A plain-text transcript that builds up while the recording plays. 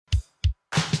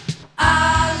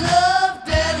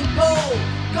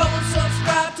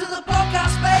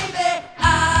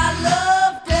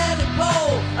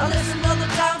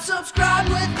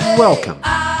Welcome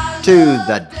to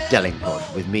the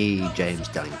Delingpole with me, James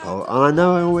Delingpole. And I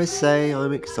know I always say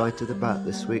I'm excited about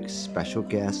this week's special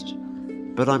guest,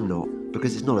 but I'm not,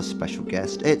 because it's not a special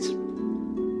guest. It's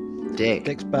Dick.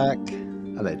 Dick's back.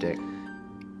 Hello, Dick.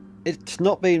 It's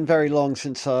not been very long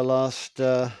since our last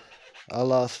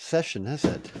session, has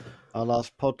it? Our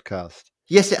last podcast.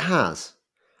 Yes, it has.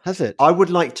 Has it? I would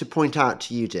like to point out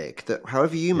to you, Dick, that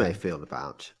however you may Yeah. feel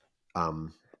about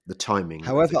the timing.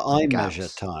 However of the I gaps, measure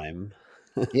time.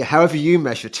 Yeah, however you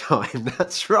measure time.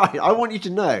 That's right. I want you to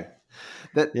know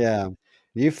that. Yeah.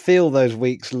 You feel those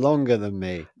weeks longer than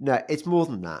me. No, it's more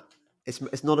than that.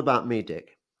 It's not about me,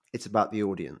 Dick. It's about the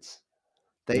audience.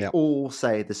 They all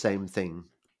say the same thing.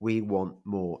 We want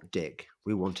more Dick.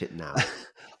 We want it now.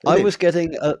 I was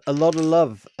getting a lot of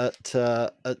love at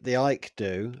the Ike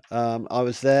Do. I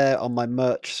was there on my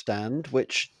merch stand,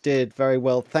 which did very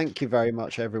well. Thank you very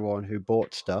much, everyone who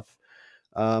bought stuff.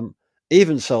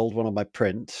 Even sold one of my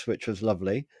prints, which was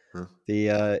lovely. Huh.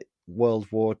 The World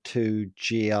War II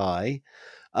GI.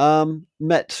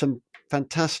 Met some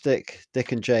fantastic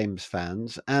Dick and James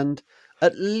fans, and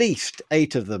at least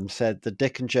 8 of them said the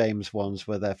Dick and James ones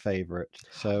were their favourite.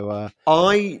 So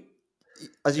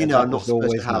as you know, I'm not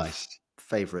supposed to have nice.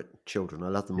 favourite children. I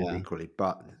love them all equally,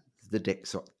 but the Dick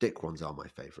ones are my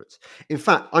favourites. In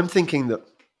fact, I'm thinking that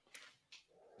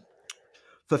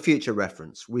for future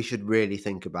reference, we should really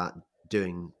think about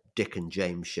doing Dick and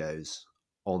James shows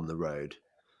on the road.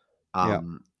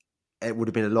 It would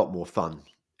have been a lot more fun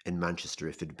in Manchester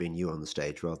if it had been you on the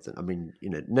stage rather than, I mean, you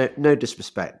know, no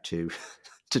disrespect to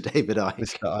David Icke.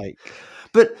 Mr. Ike.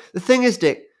 But the thing is,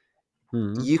 Dick,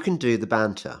 you can do the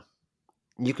banter.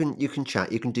 You can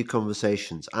chat, you can do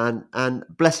conversations, and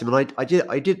bless him. And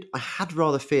I had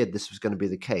rather feared this was going to be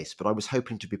the case, but I was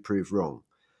hoping to be proved wrong.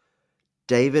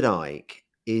 David Icke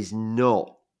he's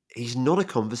not a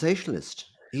conversationalist.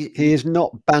 He is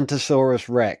not Bantosaurus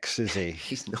Rex, is he?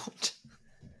 He's not.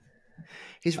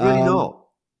 He's really not.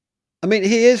 I mean,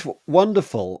 he is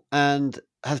wonderful and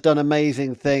has done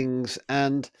amazing things,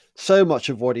 and so much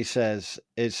of what he says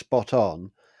is spot on.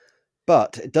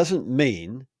 But it doesn't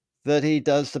mean that he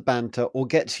does the banter or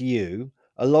gets you.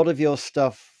 A lot of your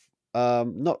stuff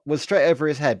was straight over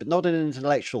his head, but not in an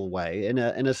intellectual way. In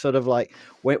a sort of like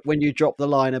when you drop the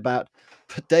line about,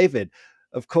 but David,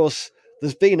 of course,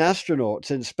 there's been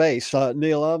astronauts in space,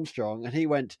 Neil Armstrong, and he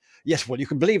went, yes, well, you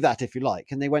can believe that if you like.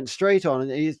 And they went straight on, and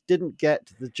he didn't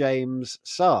get the James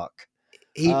Sark.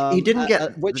 He didn't get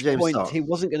at which the James point Sark. He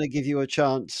wasn't going to give you a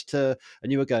chance to,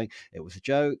 and you were going, it was a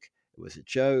joke, it was a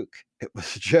joke, it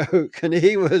was a joke, and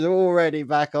he was already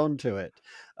back onto it.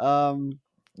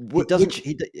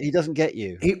 He doesn't get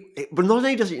you. But not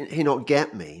only does he not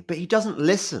get me, but he doesn't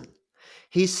listen.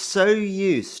 He's so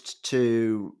used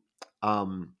to.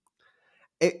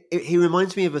 He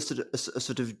reminds me of a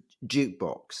sort of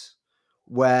jukebox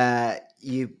where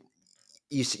you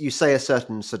say a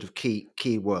certain sort of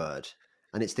key word,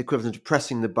 and it's the equivalent of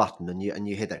pressing the button, and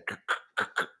you hear that.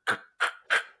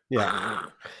 Yeah.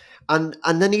 And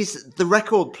then the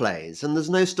record plays, and there's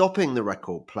no stopping the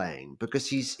record playing because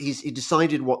he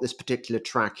decided what this particular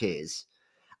track is,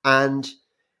 and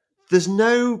there's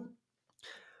no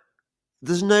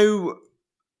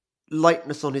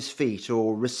lightness on his feet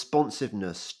or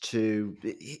responsiveness to,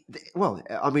 well,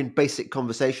 I mean, basic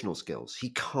conversational skills. He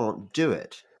can't do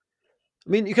it. I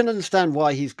mean, you can understand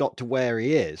why he's got to where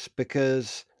he is,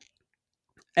 because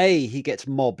he gets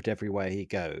mobbed everywhere he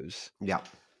goes. Yeah.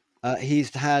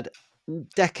 He's had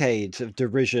decades of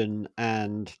derision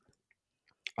and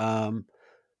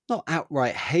not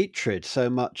outright hatred so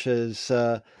much as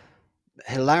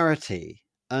hilarity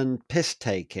and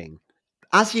piss-taking.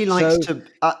 As he likes to,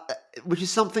 which is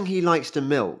something he likes to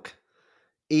milk,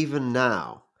 even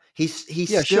now. He's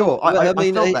yeah, still. Sure. I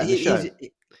mean, felt that in the show.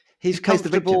 He's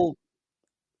comfortable.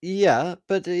 Yeah,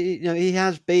 but he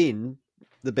has been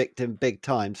the victim big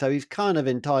time, so he's kind of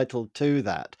entitled to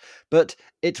that. But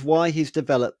it's why he's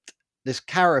developed this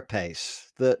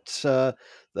carapace that's a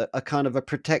kind of a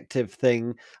protective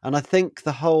thing. And I think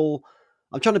the whole,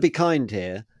 I'm trying to be kind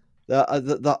here,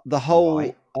 the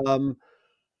whole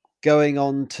going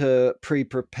on to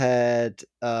pre-prepared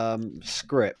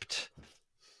script,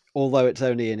 although it's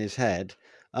only in his head,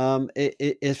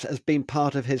 it has been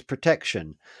part of his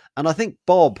protection. And I think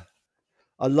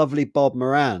a lovely Bob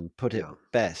Moran put it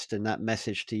best in that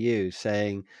message to you,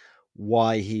 saying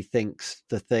why he thinks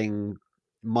the thing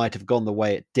might have gone the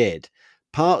way it did.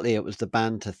 Partly it was the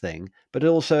banter thing, but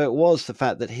also it was the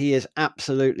fact that he has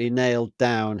absolutely nailed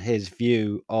down his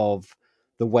view of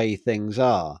the way things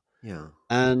are. Yeah.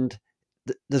 And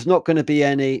there's not going to be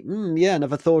any. Yeah,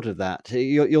 never thought of that.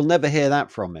 You'll never hear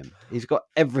that from him. He's got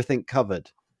everything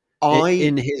covered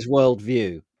in his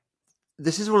worldview.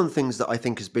 This is one of the things that I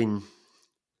think has been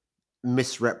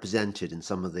misrepresented in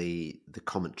some of the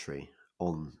commentary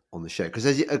on the show, because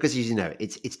as you know,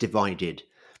 it's divided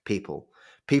people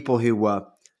who were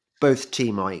both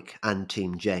Team Ike and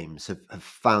Team James have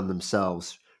found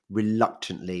themselves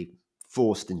reluctantly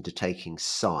forced into taking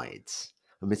sides.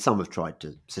 I mean, some have tried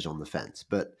to sit on the fence,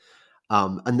 but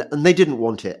and they didn't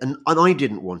want it, and I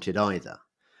didn't want it either.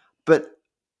 But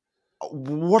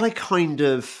what I kind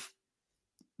of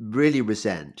really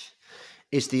resent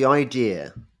is the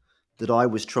idea that I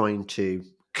was trying to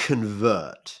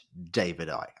convert David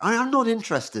Icke. I'm not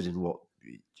interested in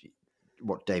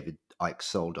what David Icke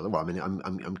sold. Well, I mean,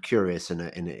 I'm curious in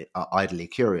an idly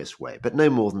curious way, but no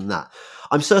more than that.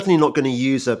 I'm certainly not going to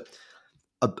use a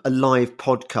live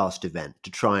podcast event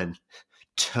to try and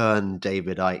turn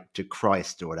David Icke to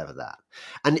Christ or whatever that.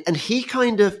 And he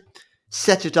kind of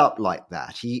set it up like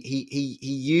that. He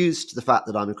used the fact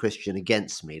that I'm a Christian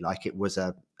against me, like it was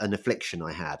an affliction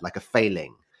I had, like a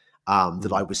failing,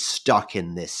 that I was stuck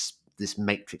in this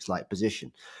matrix-like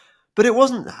position. But it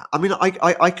wasn't that. I mean,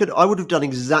 I would have done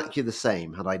exactly the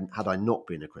same had I not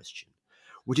been a Christian,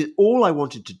 which is all I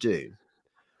wanted to do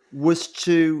was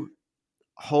to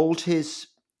hold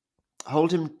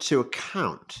him to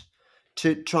account,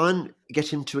 to try and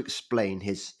get him to explain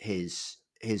his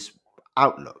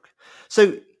outlook.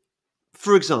 So,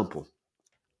 for example,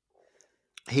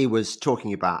 he was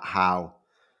talking about how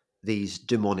these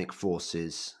demonic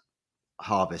forces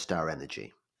harvest our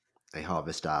energy. They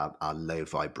harvest our low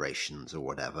vibrations or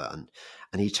whatever,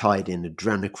 and he tied in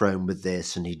adrenochrome with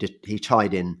this, and he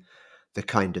tied in the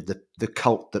kind of the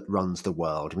cult that runs the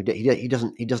world. I mean, he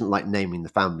doesn't like naming the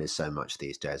families so much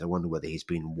these days. I wonder whether he's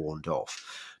been warned off.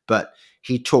 But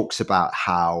he talks about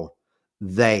how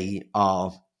they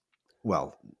are,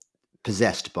 well,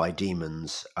 possessed by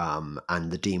demons,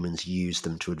 and the demons use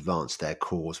them to advance their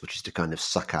cause, which is to kind of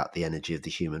suck out the energy of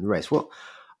the human race. Well,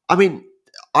 I mean,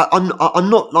 I'm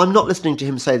not listening to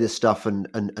him say this stuff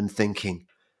and thinking,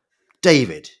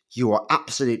 David, you are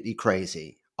absolutely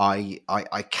crazy. I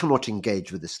cannot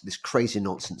engage with this crazy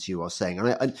nonsense you are saying.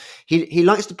 And he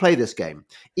likes to play this game,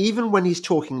 even when he's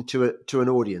talking to an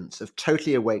audience of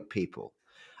totally awake people,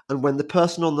 and when the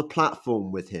person on the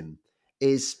platform with him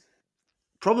is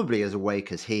probably as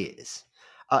awake as he is.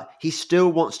 He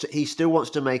still wants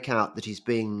to make out that he's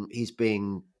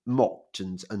being mocked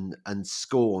and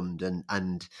scorned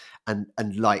and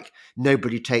like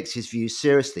nobody takes his views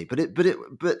seriously.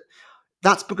 But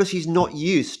that's because he's not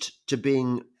used to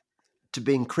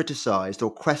being criticized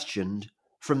or questioned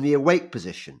from the awake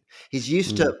position. He's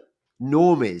used to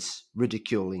normies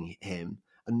ridiculing him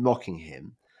and mocking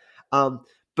him,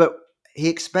 but he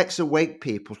expects awake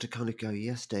people to kind of go,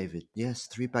 yes, David, yes,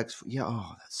 3 bags. Yeah,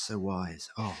 oh, that's so wise.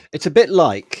 Oh, it's a bit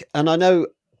like, and I know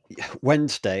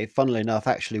Wednesday, funnily enough,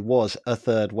 actually was a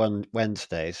third one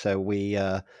Wednesday. So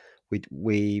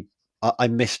I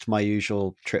missed my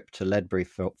usual trip to Ledbury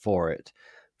for it.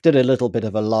 Did a little bit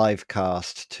of a live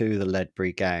cast to the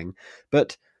Ledbury gang.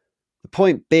 But the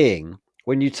point being,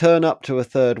 when you turn up to a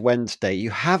third Wednesday, you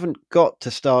haven't got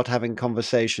to start having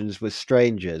conversations with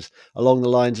strangers along the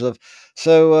lines of,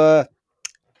 so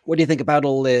what do you think about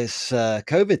all this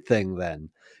COVID thing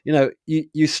then? You know,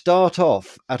 you start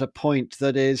off at a point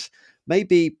that is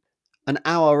maybe an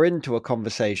hour into a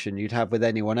conversation you'd have with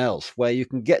anyone else, where you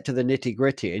can get to the nitty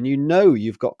gritty and you know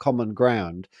you've got common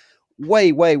ground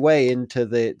way into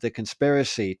the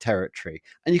conspiracy territory.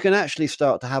 And you can actually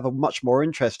start to have a much more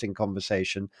interesting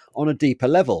conversation on a deeper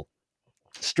level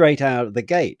straight out of the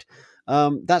gate.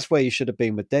 That's where you should have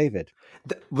been with David.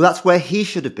 Well, that's where he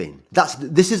should have been.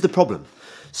 This is the problem.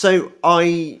 So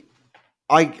I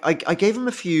gave him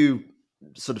a few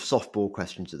sort of softball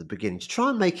questions at the beginning to try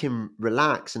and make him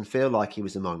relax and feel like he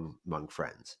was among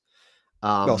friends.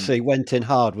 Well, so he went in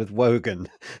hard with Wogan.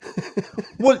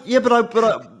 Well, yeah,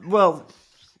 well,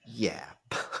 yeah.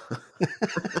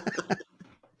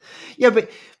 Yeah,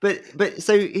 but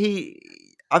so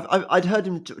I'd heard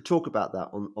him talk about that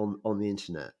on the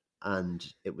internet, and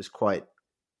it was quite,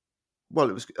 well,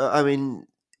 it was, I mean,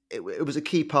 it was a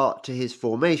key part to his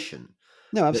formation.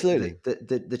 No, absolutely.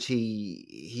 That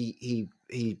he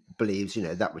believes, you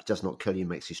know, that which does not kill you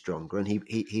makes you stronger, and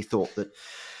he thought that,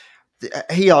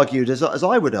 he argued, as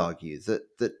I would argue,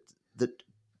 that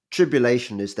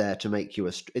tribulation is there to make you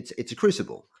it's a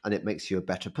crucible, and it makes you a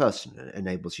better person, and it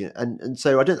enables you, and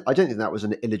so I don't think that was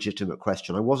an illegitimate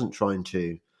question. I wasn't trying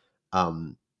to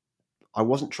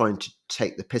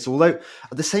take the piss, although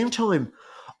at the same time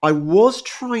I was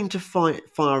trying to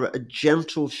fire a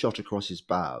gentle shot across his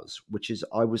bows, which is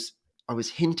I was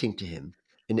hinting to him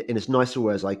in as nice a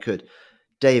way as I could,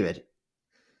 David,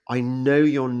 I know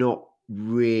you're not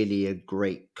really a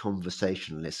great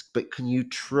conversationalist, but can you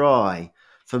try,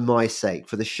 for my sake,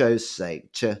 for the show's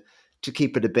sake, to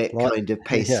keep it a bit kind of Yeah,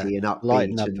 pacey and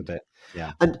lighten upbeat up a bit.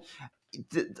 Yeah. and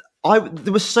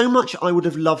there was so much I would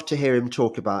have loved to hear him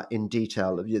talk about in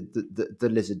detail of the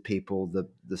lizard people, the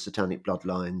satanic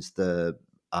bloodlines, the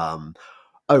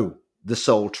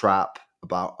soul trap,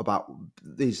 about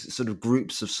these sort of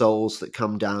groups of souls that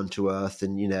come down to Earth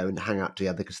and and hang out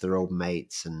together because they're old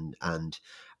mates and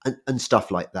stuff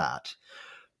like that.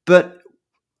 But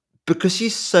because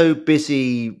he's so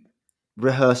busy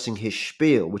rehearsing his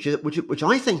spiel, which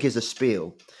I think is a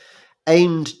spiel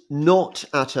aimed not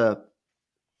at an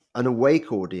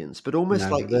awake audience, but almost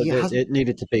No, like he has it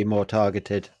needed to be more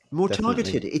targeted. more Definitely.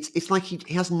 targeted. It's like he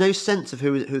has no sense of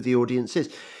who the audience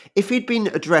is. If he'd been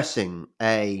addressing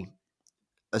a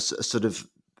sort of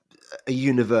a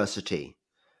university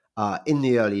in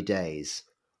the early days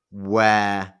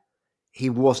where he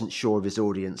wasn't sure of his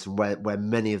audience and where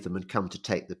many of them had come to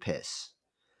take the piss,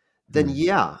 then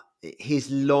yeah,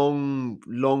 his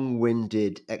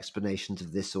long-winded explanations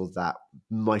of this or that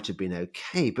might have been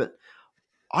okay, but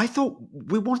I thought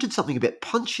we wanted something a bit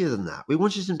punchier than that. We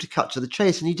wanted him to cut to the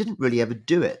chase, and he didn't really ever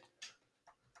do it.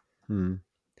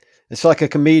 It's like a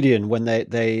comedian when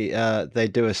they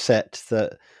do a set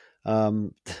that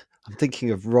I'm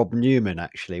thinking of Rob Newman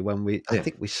actually when I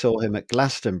think we saw him at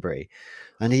Glastonbury,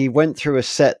 and he went through a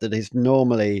set that is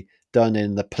normally done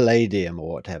in the Palladium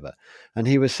or whatever, and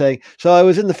he was saying, so I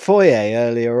was in the foyer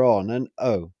earlier on, and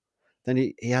then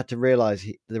he had to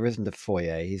realise there isn't a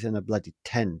foyer, he's in a bloody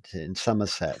tent in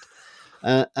Somerset.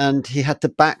 And he had to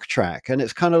backtrack, and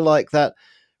it's kind of like that.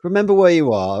 Remember where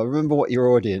you are. Remember what your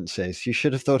audience is. You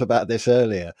should have thought about this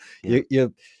earlier. Yeah.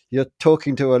 You're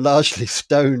talking to a largely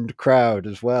stoned crowd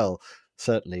as well.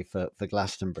 Certainly for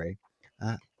Glastonbury.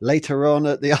 Later on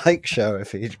at the Ike show,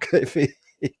 if he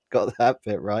got that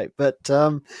bit right. But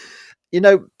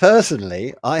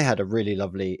personally, I had a really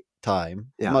lovely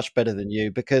time, much better than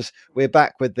you, because we're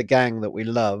back with the gang that we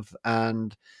love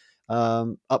and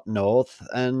up north,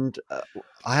 and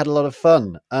I had a lot of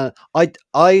fun. I,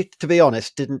 to be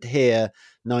honest, didn't hear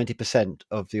 90%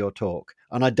 of your talk,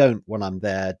 and I don't when I'm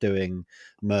there doing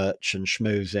merch and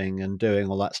schmoozing and doing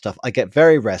all that stuff. I get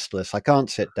very restless. I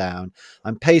can't sit down.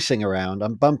 I'm pacing around.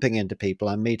 I'm bumping into people.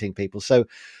 I'm meeting people. So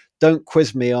don't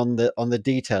quiz me on the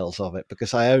details of it,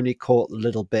 because I only caught the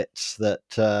little bits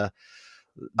that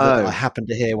I happened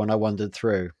to hear when I wandered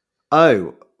through.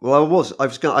 Oh, well,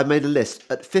 I made a list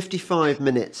at 55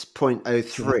 minutes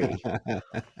 0.03.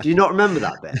 Do you not remember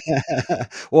that bit?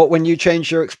 What, when you changed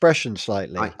your expression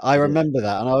slightly? I remember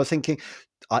that, and I was thinking,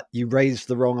 you raised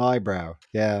the wrong eyebrow.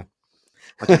 Yeah.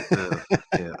 I don't know.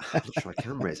 Yeah, I'm not sure I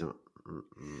can raise it.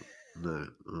 No.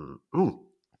 Ooh.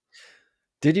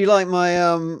 Did you like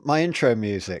my intro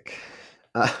music?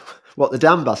 What, the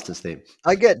Dam Busters theme?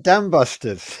 I get Dam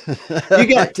Busters. You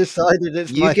get I decided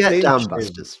it's my theme. You get Dam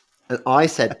Busters, and I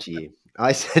said to you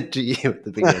at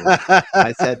the beginning,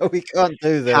 I said, we can't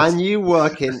do this. Can you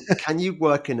work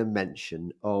in a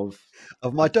mention of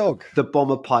my dog, the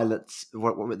bomber pilots,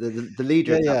 the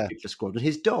leader of that particular squadron,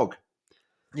 his dog?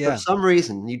 Yeah. For some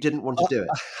reason, you didn't want to do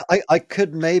it. I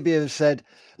could maybe have said,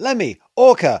 Lemmy,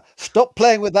 Orca, stop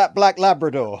playing with that black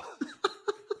Labrador.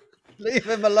 Leave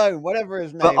him alone, whatever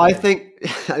his name But I think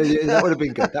that would have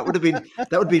been good. That would have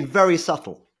been very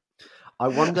subtle. I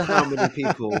wonder how many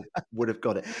people would have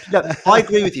got it. No, I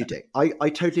agree with you, Dick. I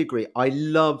totally agree.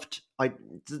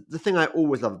 The thing I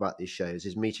always love about these shows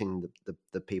is meeting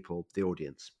the people, the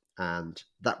audience, and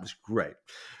that was great.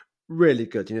 Really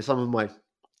good.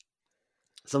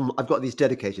 I've got these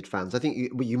dedicated fans. I think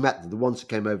you met them, the ones that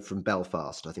came over from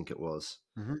Belfast, I think it was.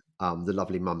 Mm-hmm. The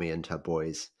lovely mummy and her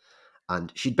boys.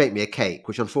 And she'd baked me a cake,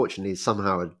 which unfortunately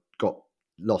somehow had got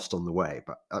lost on the way,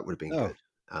 but that would have been good.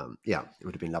 Yeah, it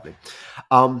would have been lovely.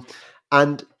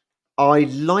 And I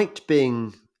liked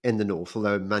being in the north,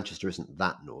 although Manchester isn't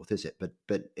that north, is it? But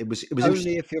it was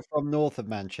only if you're from north of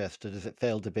Manchester does it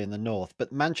fail to be in the north.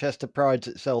 But Manchester prides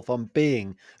itself on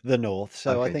being the north,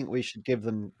 so I think we should give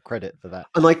them credit for that.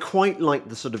 And I quite like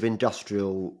the sort of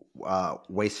industrial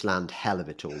wasteland hell of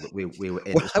it all that we were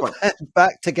in. I went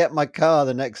back to get my car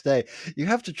the next day. You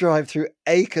have to drive through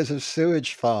acres of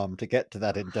sewage farm to get to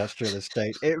that industrial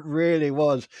estate. It really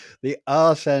was the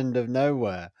arse end of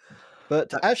nowhere.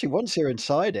 But actually, once you're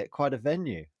inside it, quite a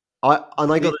venue. I got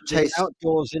a taste. The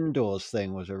outdoors indoors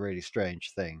thing was a really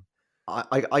strange thing.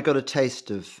 I got a taste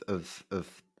of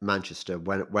Manchester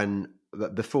when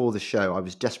before the show, I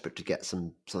was desperate to get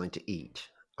something to eat.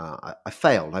 I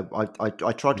failed.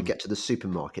 I tried to get to the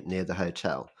supermarket near the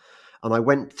hotel, and I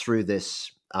went through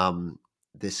this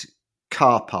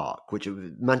car park, which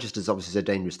Manchester's obviously so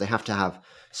dangerous. They have to have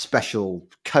special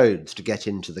codes to get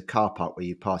into the car park where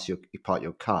you park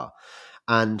your car.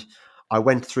 And I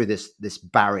went through this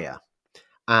barrier,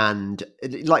 and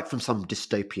like from some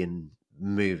dystopian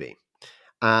movie,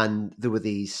 and there were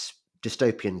these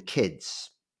dystopian kids.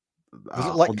 Was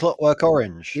it like Clockwork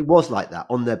Orange? It was like that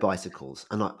on their bicycles,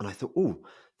 and I thought, oh,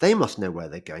 they must know where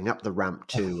they're going up the ramp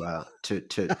to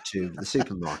the To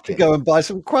supermarket. go and buy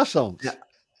some croissants. Yeah,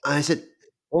 and I said,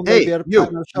 Or maybe "Hey, at a you,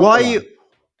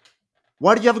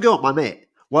 why did you ever go up, my mate?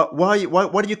 Why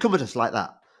did you come at us like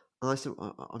that?" And I said,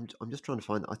 I'm just trying to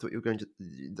find. I thought you were going to.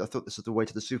 I thought this was the way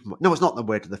to the supermarket. No, it's not the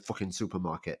way to the fucking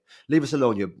supermarket. Leave us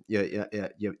alone, you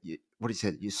what do you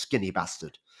say? You skinny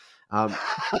bastard.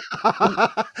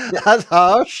 That's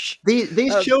harsh.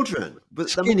 These children, but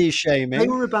Skinny shaming. they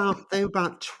were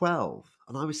about 12,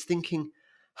 and I was thinking,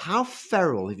 how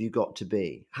feral have you got to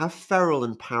be? How feral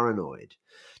and paranoid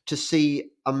to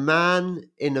see a man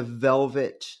in a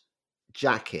velvet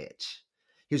jacket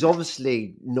who's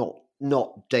obviously not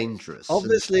dangerous.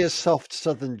 Obviously a soft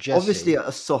Southern Jessie. Obviously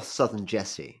a soft Southern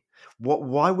Jessie.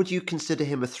 Why would you consider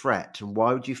him a threat, and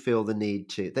why would you feel the need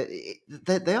to?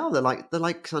 They're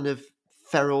like kind of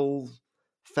feral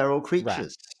creatures.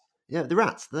 Rats. Yeah, the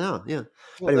rats. They are. Yeah.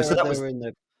 Well, Anyway, so they that were in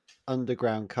the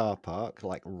underground car park,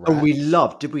 like rats. Oh, we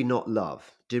loved. Did we not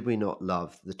love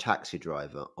the taxi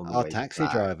driver on the Our way taxi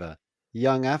back? driver,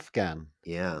 young Afghan.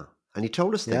 Yeah, and he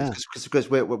told us things because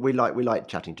we like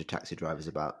chatting to taxi drivers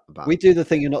about. We do the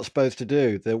thing you're not supposed to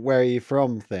do, the "Where are you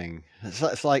from?" thing.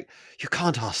 It's like you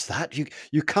can't ask that.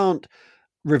 You can't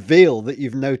reveal that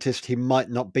you've noticed he might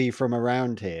not be from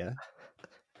around here.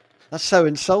 That's so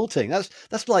insulting.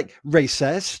 That's like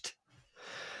racist.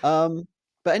 But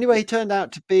anyway, he turned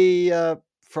out to be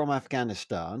from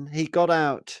Afghanistan. He got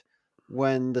out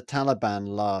when the Taliban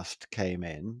last came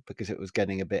in because it was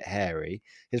getting a bit hairy.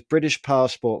 His British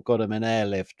passport got him an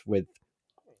airlift with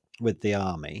the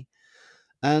army.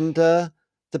 And the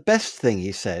best thing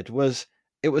he said was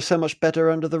it was so much better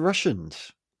under the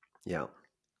Russians. Yeah.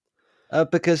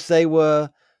 Because they were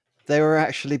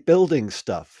actually building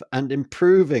stuff and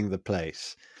improving the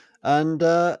place. And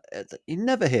you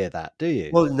never hear that, do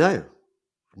you? Well, no.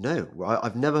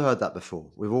 I've never heard that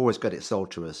before. We've always got it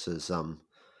sold to us as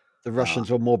the Russians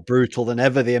were more brutal than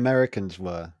ever the Americans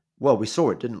were. Well, we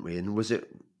saw it, didn't we? And was it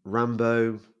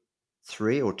Rambo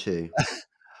 3 or 2?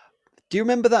 Do you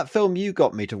remember that film you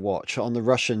got me to watch on the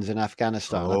Russians in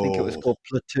Afghanistan? I think it was called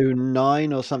Platoon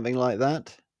 9 or something like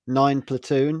that. 9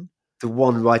 Platoon. The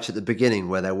one right at the beginning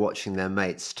where they're watching their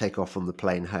mates take off on the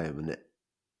plane home, and it.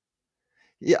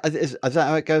 Yeah, is that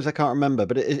how it goes? I can't remember,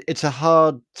 but it's a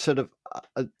hard sort of.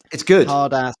 It's good.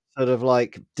 Hard ass, sort of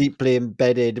like deeply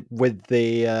embedded with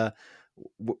the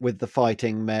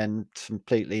fighting men,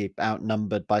 completely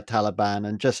outnumbered by Taliban,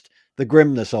 and just the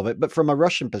grimness of it. But from a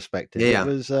Russian perspective, it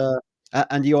was.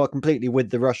 And you are completely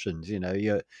with the Russians. You know,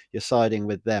 you're siding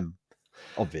with them,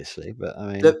 obviously. But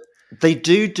I mean, they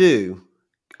do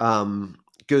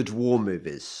good war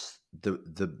movies.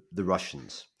 The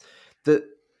Russians.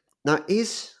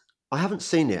 I haven't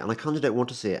seen it, and I kind of don't want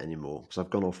to see it anymore because I've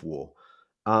gone off war.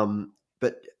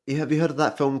 But have you heard of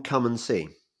that film Come and See?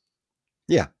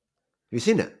 Yeah. Have you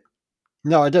seen it?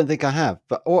 No, I don't think I have,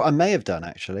 or I may have done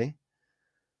actually.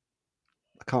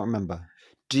 I can't remember.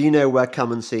 Do you know where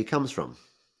Come and See comes from?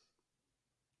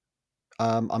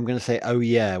 I'm going to say, "Oh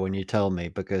yeah," when you tell me,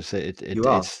 because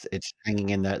it's hanging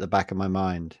in there at the back of my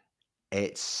mind.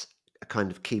 It's a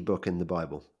kind of key book in the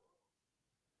Bible.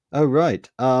 Oh right.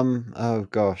 Oh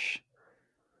gosh.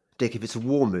 Dick, if it's a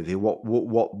war movie, what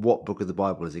book of the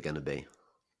Bible is it going to be?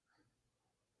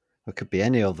 It could be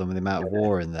any of them with the amount of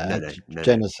war in there. No,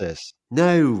 Genesis.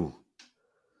 No.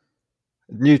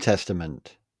 New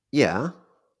Testament. Yeah.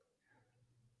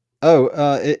 Oh,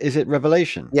 is it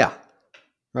Revelation? Yeah.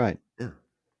 Right. Yeah.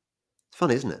 It's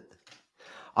funny, isn't it?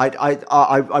 I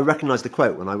recognised the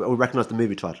quote when I recognised the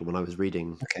movie title when I was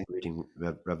reading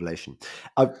Revelation.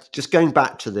 Just going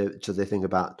back to the thing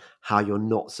about how you're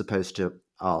not supposed to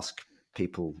ask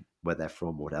people where they're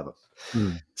from or whatever.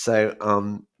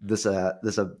 So there's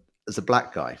a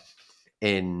black guy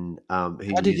in how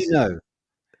did you know?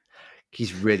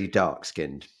 He's really dark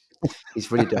skinned.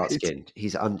 He's really dark skinned.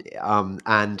 He's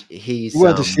and he's. You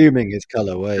weren't assuming his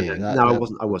colour, were you? No,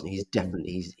 I wasn't. He's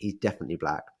definitely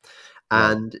black.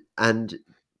 And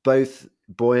both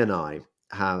Boy and I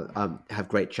have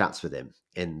great chats with him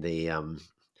in the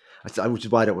which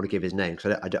is why I don't want to give his name,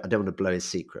 because I don't want to blow his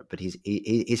secret. But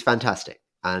he's fantastic,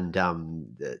 and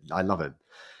I love him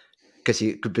because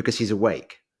he's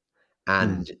awake,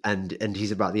 and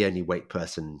he's about the only awake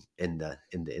person in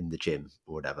the gym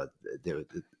or whatever,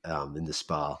 in the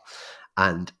spa,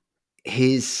 and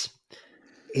he's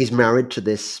married to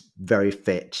this very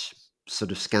fit,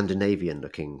 sort of Scandinavian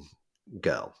looking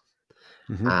girl.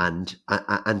 And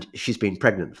she's been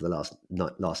pregnant for the last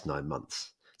 9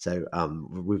 months. So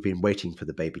we've been waiting for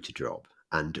the baby to drop,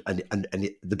 and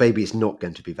the baby is not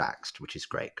going to be vaxxed, which is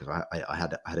great, because I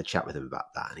had a chat with him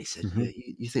about that, and he said,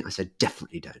 you think? I said,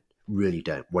 definitely don't, really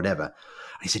don't, whatever.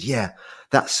 And he said, yeah,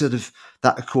 that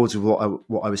accords with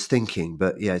what I was thinking,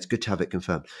 but yeah, it's good to have it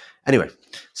confirmed. Anyway,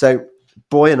 so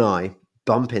Boy and I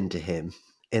bump into him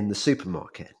in the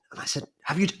supermarket. And I said,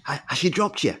 has she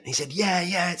dropped you? And he said,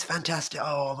 yeah, it's fantastic.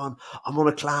 Oh, I'm on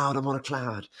a cloud. I'm on a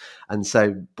cloud. And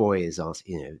so Boy is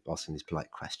asking these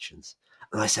polite questions.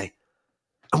 And I say,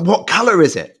 and what colour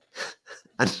is it?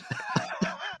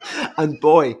 And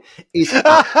Boy is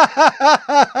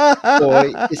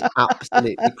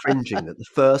absolutely cringing that the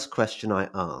first question I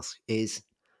ask is,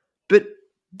 but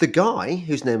the guy,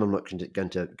 whose name I'm not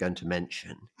going to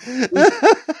mention,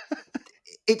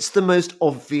 it's the most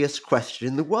obvious question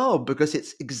in the world, because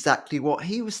it's exactly what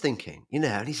he was thinking,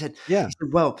 And he said,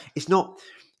 well, it's not.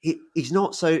 He's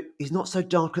not so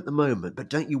dark at the moment, but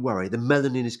don't you worry, the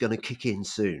melanin is going to kick in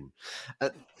soon.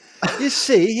 You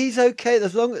see, he's okay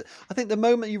as long as, I think the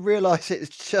moment you realise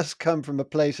it's just come from a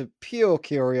place of pure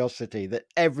curiosity that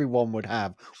everyone would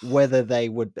have, whether they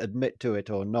would admit to it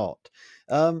or not.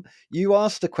 You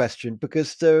asked the question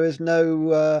because there is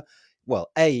no.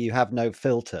 Well, A, you have no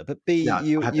filter, but B, No,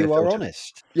 you are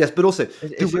honest. Yes, but also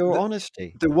It's your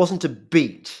honesty. There wasn't a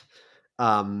beat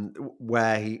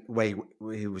where he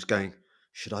was going,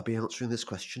 should I be answering this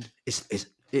question? No,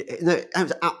 it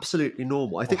was absolutely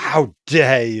normal. I think. How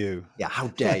dare you? Yeah, how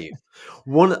dare you?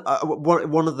 One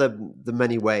of the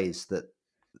many ways that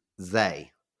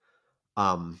they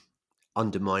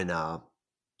undermine our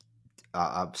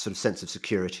sort of sense of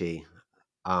security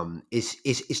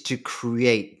is to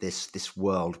create this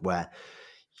world where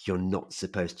you're not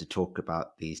supposed to talk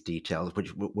about these details,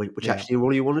 which actually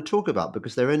all you want to talk about,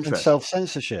 because they're interesting. And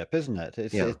self-censorship, isn't it?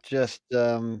 It's just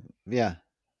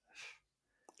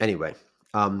Anyway,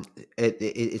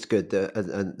 it's good,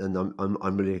 and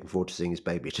I'm really looking forward to seeing his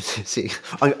baby. To see,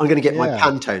 I'm going to get my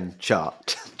Pantone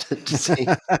chart to see,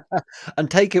 and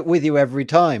take it with you every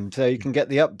time, so you can get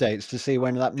the updates to see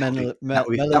when that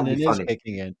melanin is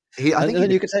kicking in. And then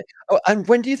you could say, "Oh, and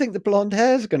when do you think the blonde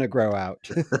hair is going to grow out?"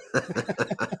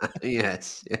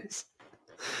 Yes,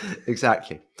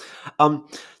 exactly.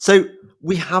 So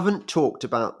we haven't talked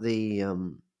about the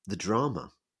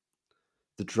drama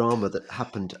that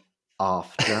happened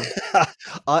after.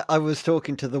 I was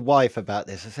talking to the wife about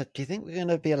this. I said, "Do you think we're going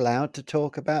to be allowed to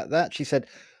talk about that?" She said,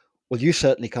 "Well, you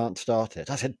certainly can't start it."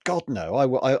 I said, "God, no,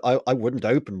 I wouldn't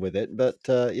open with it." But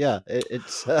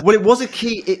it's well, it was a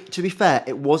key. To be fair,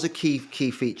 it was a key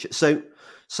feature. So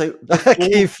a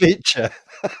key feature.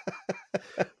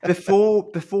 before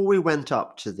we went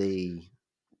up to the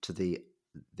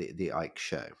Ike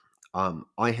show,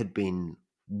 I had been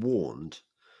warned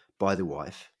by the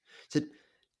wife. Said,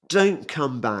 don't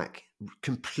come back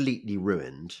completely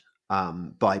ruined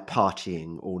by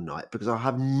partying all night, because I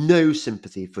have no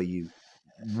sympathy for you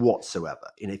whatsoever.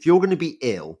 If you're going to be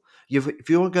ill, if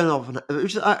you're going to,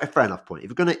 which is a fair enough point, if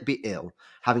you're going to be ill,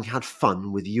 having had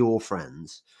fun with your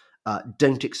friends,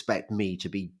 don't expect me to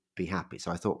be happy.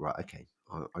 So I thought, right, okay,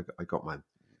 I got my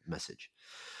message.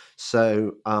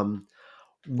 So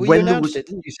well, you announced it,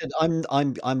 didn't you? You said,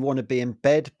 I want to be in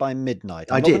bed by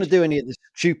midnight. I'm not going to do any of this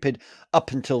stupid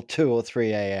up until 2 or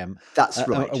 3 a.m. That's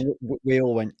right. We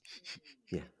all went.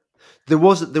 Yeah, there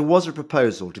was a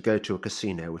proposal to go to a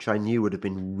casino, which I knew would have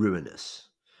been ruinous,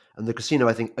 and the casino,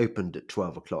 I think, opened at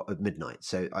 12 o'clock at midnight.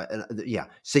 So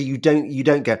so you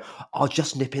don't go, I'll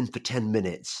just nip in for 10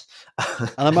 minutes,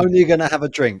 and I'm only going to have a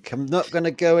drink. I'm not going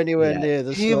to go anywhere near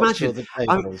the slots or the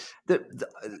tables.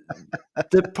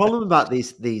 The problem about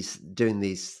these doing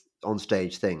these on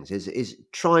stage things is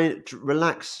try to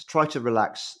relax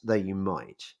though you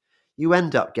might. You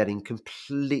end up getting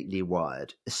completely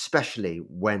wired, especially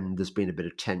when there's been a bit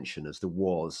of tension, as there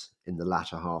was in the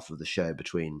latter half of the show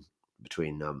between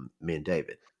me and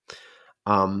David.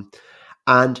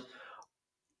 And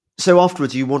so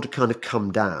afterwards, you want to kind of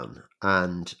come down.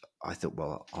 And I thought,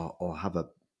 well, I'll have a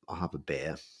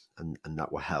beer, and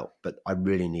that will help. But I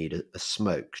really need a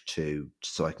smoke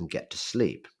so I can get to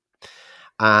sleep.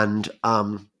 And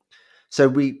so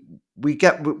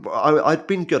I'd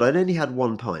been good. I'd only had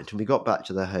one pint, and we got back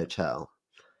to the hotel,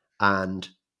 and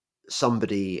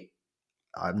somebody,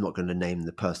 I'm not going to name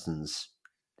the person's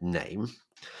name.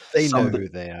 They know who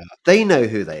they are. They know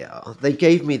who they are. They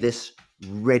gave me this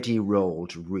ready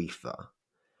rolled reefer.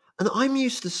 And I'm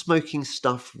used to smoking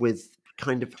stuff with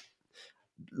kind of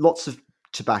lots of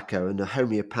tobacco and a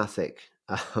homeopathic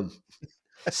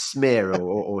smear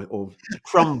or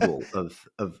crumble of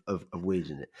weed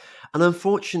in it. And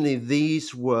unfortunately,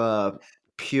 these were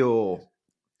pure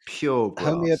grass.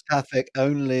 Homeopathic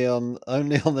only on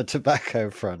the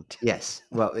tobacco front. Yes.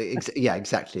 Well, yeah,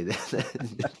 exactly.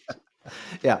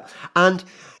 Yeah. And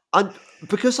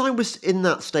because I was in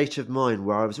that state of mind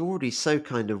where I was already so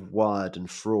kind of wired and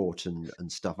fraught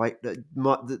and stuff, the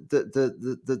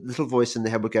little voice in the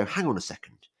head would go, "Hang on a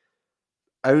second.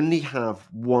 Only have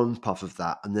one puff of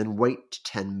that and then wait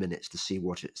 10 minutes to see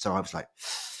what it." So I was like,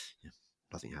 yeah,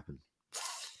 nothing happened.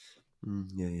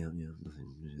 Yeah,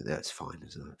 nothing. That's fine,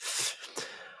 isn't it?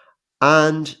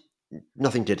 And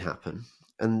nothing did happen.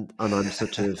 And I'm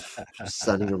sort of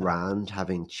standing around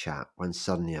having chat when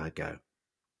suddenly I go,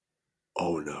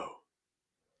 "Oh no.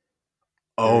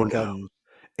 Oh no.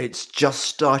 It's just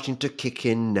starting to kick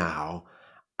in now.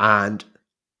 And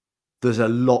there's a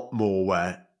lot more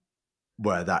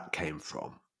where that came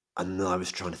from." And then I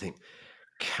was trying to think,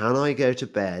 can I go to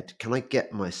bed? Can I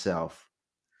get myself?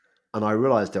 And I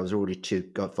realized I was already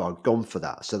too far gone for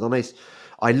that. So then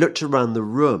I looked around the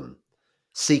room,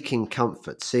 seeking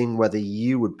comfort, seeing whether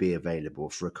you would be available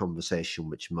for a conversation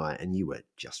and you weren't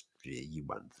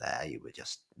there. You were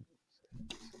just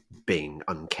being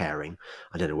uncaring.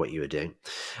 I don't know what you were doing.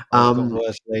 It got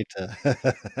worse later.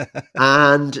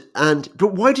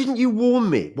 But why didn't you warn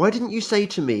me? Why didn't you say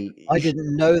to me? I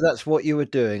didn't know that's what you were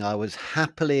doing. I was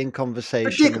happily in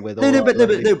conversation with all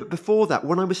But before that,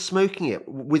 when I was smoking it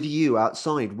with you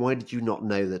outside, why did you not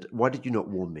know that? Why did you not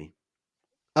warn me?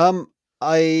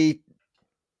 I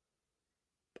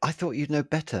thought you'd know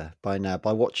better by now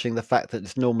by watching the fact that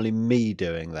it's normally me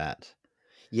doing that.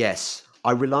 Yes,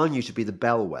 I rely on you to be the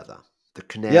bellwether, the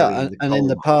canary. Yeah, and in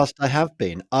the past I have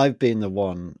been. I've been the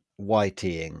one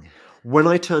whiteying. When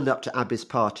I turned up to Abby's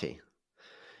party,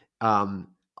 I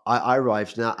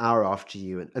arrived an hour after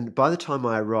you, and by the time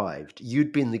I arrived,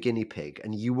 you'd been the guinea pig,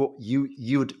 and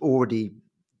you'd already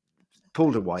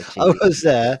pulled a whitey. I was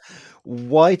there,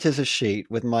 white as a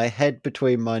sheet, with my head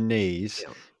between my knees,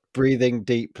 breathing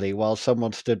deeply, while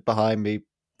someone stood behind me,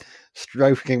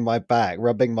 stroking my back,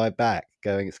 rubbing my back,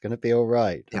 going, "It's going to be all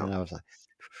right." Yeah. And I was like,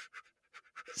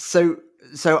 So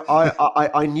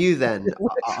I knew then.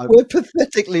 We're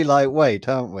pathetically lightweight,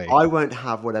 aren't we? I won't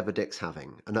have whatever Dick's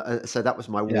having, and so that was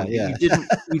my warning. Yeah.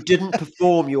 You didn't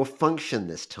perform your function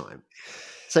this time.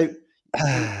 So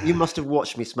you must have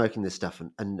watched me smoking this stuff,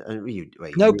 and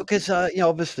no, because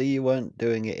obviously you weren't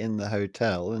doing it in the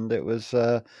hotel, and it was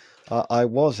I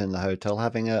was in the hotel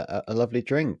having a lovely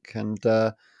drink, and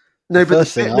but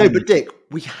Dick,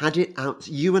 we had it out.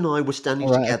 You and I were standing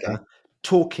together,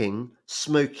 talking,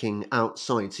 smoking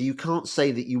outside. So you can't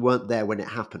say that you weren't there when it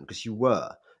happened, because you were.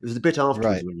 It was the bit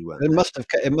afterwards when you weren't.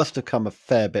 It must have come a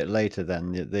fair bit later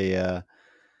then.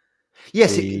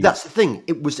 Yes, that's the thing.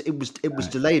 It was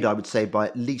delayed, I would say, by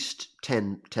at least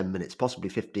 10 minutes, possibly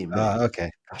 15 minutes. Okay.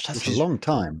 Gosh, that's a long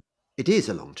time. It is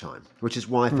a long time, which is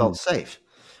why I felt safe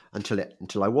until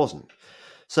I wasn't.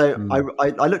 So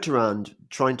I looked around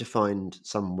trying to find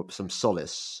some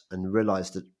solace and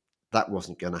realized that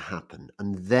wasn't going to happen.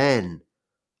 And then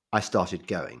I started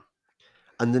going.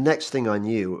 And the next thing I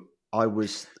knew, I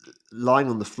was lying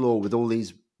on the floor with all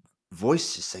these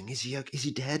voices saying, "Is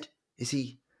he dead? Is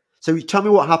he?" So tell me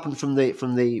what happened from.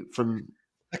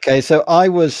 Okay, so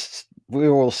we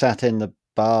were all sat in the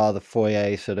bar, the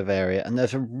foyer sort of area, and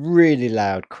there's a really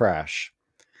loud crash.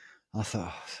 I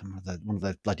thought, one of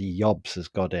those bloody yobs has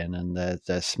got in, and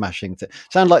they're smashing things.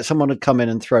 Sounded like someone had come in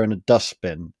and thrown a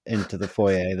dustbin into the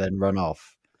foyer, then run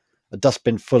off. A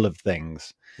dustbin full of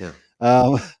things. Yeah.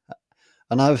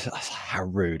 And I was like, how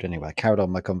rude. Anyway, I carried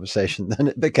on my conversation. Then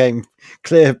it became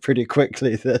clear pretty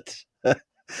quickly that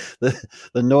the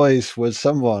noise was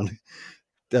someone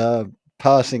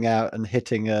passing out and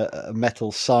hitting a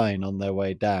metal sign on their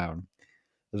way down.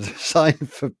 There's a sign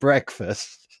for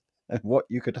breakfast and what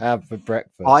you could have for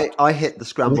breakfast. I hit the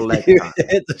scrambled egg.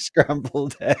 Hit the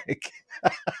scrambled egg.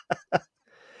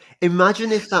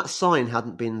 Imagine if that sign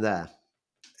hadn't been there.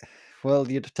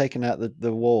 Well, you'd have taken out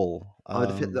the wall. I'd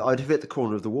have hit the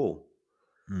corner of the wall.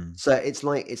 So it's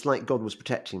like God was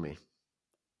protecting me.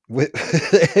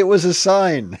 It was a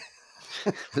sign.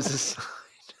 It was a sign.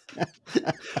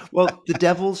 Well, the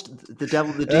demons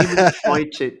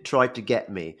tried to get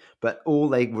me, but all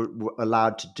they were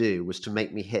allowed to do was to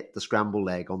make me hit the scrambled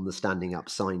egg on the standing up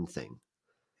sign thing.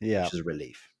 Yeah. which is a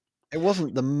relief. It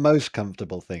wasn't the most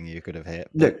comfortable thing you could have hit,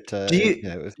 No, but do you?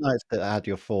 it was nice to have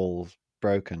your fall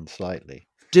broken slightly.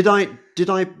 Did I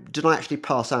actually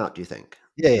pass out? Do you think?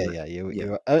 Yeah. You Yeah.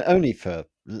 were only for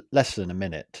less than a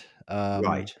minute.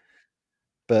 Right.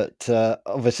 But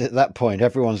obviously, at that point,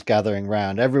 everyone's gathering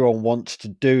round. Everyone wants to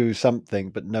do something,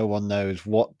 but no one knows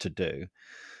what to do.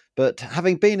 But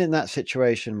having been in that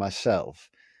situation myself,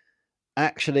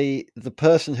 actually, the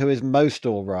person who is most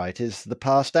all right is the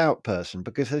passed out person,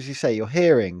 because, as you say, your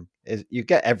hearing is you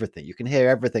get everything. You can hear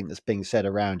everything that's being said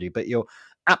around you, but you're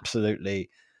absolutely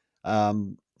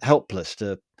helpless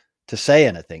to say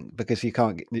anything because you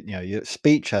can't. Your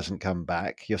speech hasn't come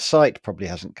back. Your sight probably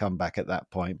hasn't come back at that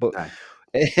point, but No.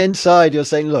 inside you're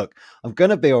saying, look, I'm going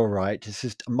to be all right. This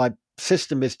is my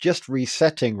system is just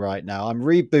resetting right now. I'm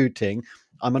rebooting.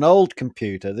 I'm an old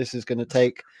computer. This is going to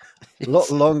take a lot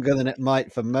longer than it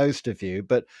might for most of you,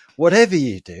 but whatever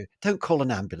you do, don't call an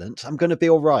ambulance. I'm going to be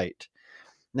all right.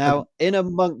 Now, in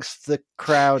amongst the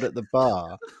crowd at the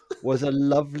bar was a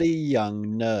lovely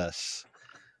young nurse,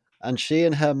 and she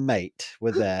and her mate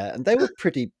were there, and they were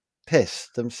pretty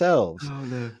pissed themselves. Oh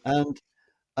no.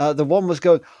 And the one was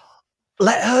going,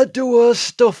 let her do her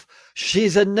stuff.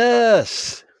 She's a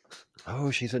nurse. Oh,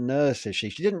 she's a nurse, is she?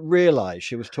 She didn't realize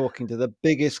she was talking to the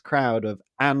biggest crowd of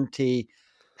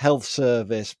anti-health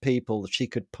service people that she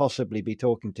could possibly be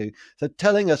talking to. So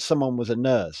telling us someone was a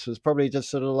nurse was probably just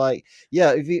sort of like,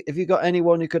 yeah, if you got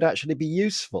anyone who could actually be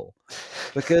useful,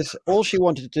 because all she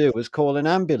wanted to do was call an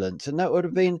ambulance, and that would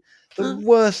have been the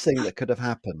worst thing that could have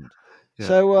happened. Yeah.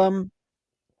 So,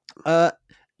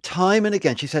 time and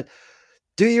again, she said,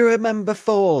 do you remember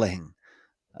falling?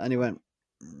 And he went,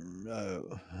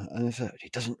 no. And I said, he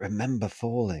doesn't remember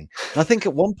falling. And I think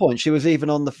at one point she was even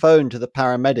on the phone to the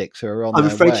paramedics who were on I'm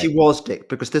their afraid way. she was, Dick,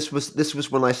 because this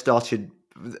was when I started.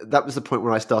 That was the point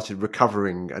where I started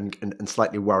recovering and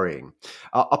slightly worrying.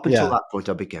 Up until that point,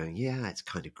 I'd be going, yeah, it's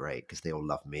kind of great because they all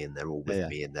love me and they're all with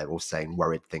me and they're all saying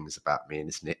worried things about me, and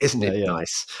isn't it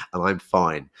nice? And I'm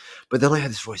fine. But then I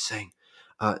had this voice saying,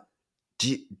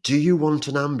 do you want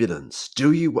an ambulance?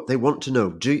 Do you? What they want to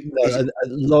know? A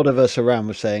lot of us around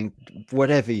were saying,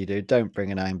 whatever you do, don't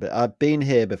bring an ambulance. I've been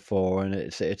here before, and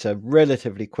it's a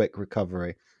relatively quick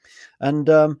recovery. And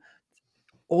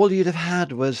all you'd have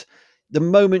had was the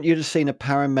moment you'd have seen a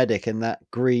paramedic in that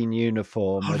green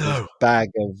uniform with his bag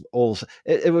of all,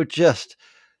 it would just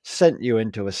sent you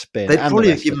into a spin. They'd and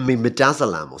probably have given me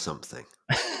midazolam or something.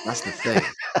 That's the thing.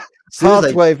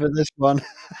 Pathway for this one.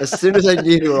 As soon as I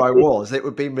knew who I was, it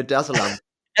would be midazolam.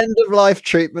 End of life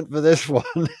treatment for this one.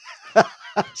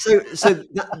 so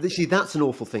see, that's an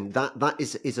awful thing. That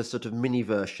is a sort of mini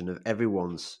version of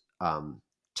everyone's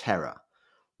terror,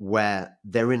 where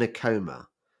they're in a coma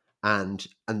and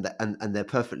they're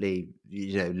perfectly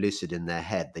lucid in their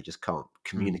head. They just can't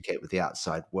communicate with the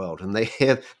outside world, and they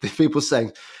hear the people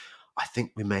saying, I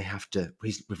think we may have to,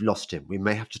 we've lost him. We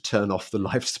may have to turn off the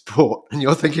life support. And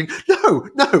you're thinking, no,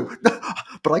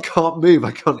 but I can't move.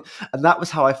 I can't. And that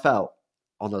was how I felt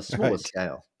on a smaller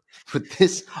scale. With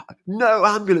this, no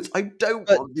ambulance. I don't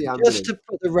want the ambulance. Just to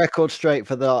put the record straight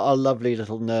for our lovely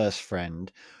little nurse friend,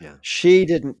 she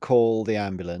didn't call the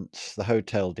ambulance. The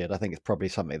hotel did. I think it's probably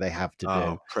something they have to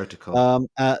do. Protocol.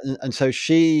 And so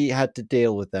she had to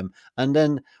deal with them. And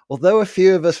then, although a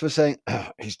few of us were saying,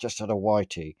 he's just had a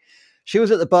whitey, she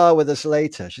was at the bar with us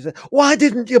later. She said, why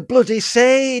didn't you bloody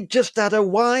say he just had a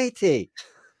whitey?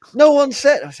 No one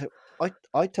said. I said,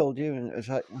 I told you. And it was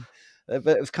like,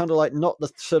 but it was kind of like not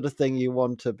the sort of thing you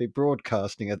want to be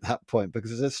broadcasting at that point,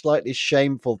 because it's a slightly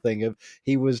shameful thing of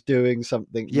he was doing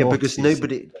something. Yeah, because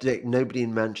nobody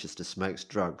in Manchester smokes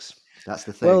drugs. That's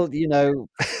the thing. Well,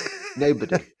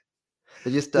 nobody.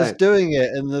 They just don't. There's doing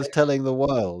it, and there's telling the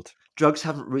world. Drugs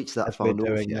haven't reached that far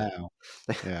north yet. Now.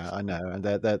 Yeah, I know, and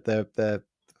they're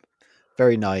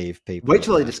very naive people. Wait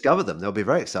till they discover them; they'll be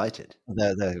very excited.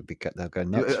 They'll go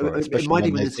nuts for it. It might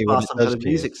even inspire some kind of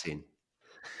music scene.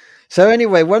 So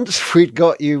anyway, once we'd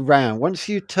got you round, once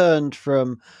you turned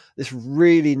from this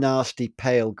really nasty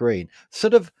pale green,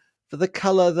 sort of for the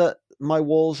colour that my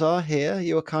walls are here,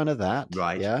 you were kind of that,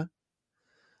 right? Yeah,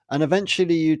 and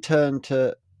eventually you turned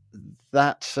to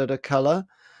that sort of colour.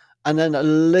 And then a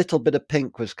little bit of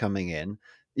pink was coming in.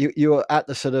 You were at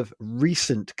the sort of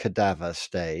recent cadaver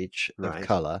stage of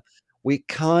colour. We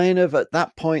kind of, at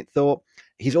that point, thought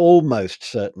he's almost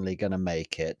certainly going to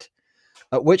make it.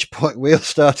 At which point we all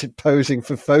started posing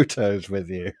for photos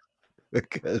with you,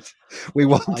 because we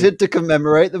wanted to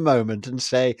commemorate the moment and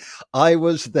say, I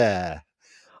was there.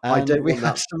 And we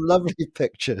had some lovely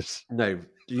pictures. No,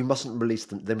 You mustn't release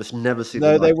them. They must never see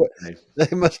the No, light of day.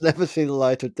 they must never see the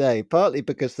light of day, partly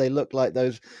because they look like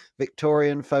those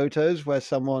Victorian photos where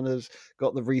someone has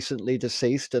got the recently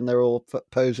deceased and they're all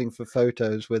posing for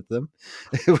photos with them.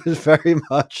 It was very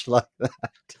much like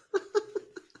that.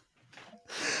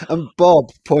 And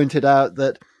Bob pointed out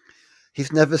that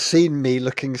he's never seen me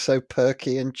looking so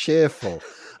perky and cheerful.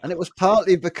 And it was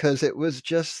partly because it was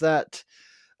just that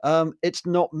it's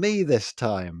not me this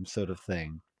time sort of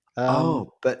thing.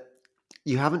 But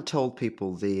you haven't told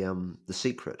people the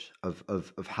secret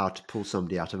of how to pull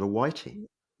somebody out of a whitey.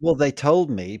 Well, they told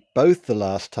me both the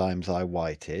last times I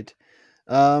whited,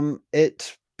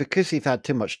 it's because you've had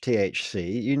too much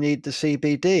THC, you need the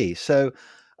CBD. So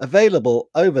available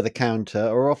over the counter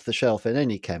or off the shelf in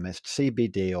any chemist,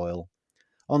 CBD oil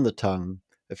on the tongue,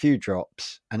 a few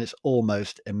drops, and it's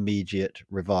almost immediate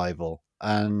revival.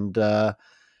 And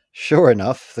sure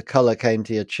enough, the colour came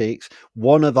to your cheeks.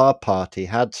 One of our party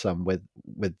had some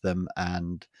with them,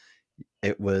 and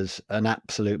it was an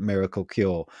absolute miracle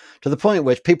cure, to the point at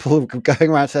which people were going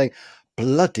around saying,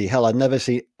 "Bloody hell, I've never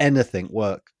seen anything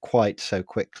work quite so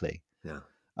quickly." Yeah.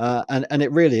 And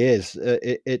it really is.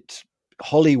 It's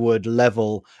Hollywood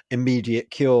level immediate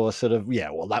cure, sort of.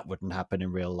 Yeah, well, that wouldn't happen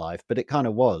in real life, but it kind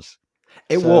of was.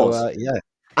 It So was. yeah,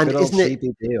 And good old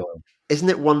CBD oil. isn't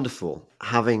it wonderful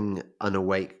having an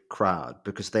awake crowd,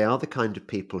 because they are the kind of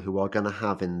people who are going to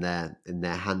have in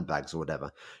their handbags or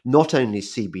whatever, not only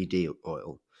CBD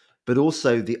oil, but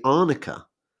also the arnica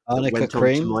that Arnica went onto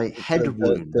cream. my head The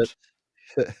wound.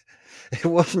 it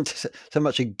wasn't so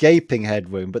much a gaping head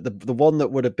wound, but the one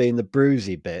that would have been the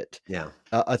bruisey bit. Yeah.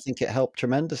 I think it helped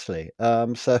tremendously.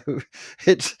 So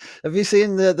it's. Have you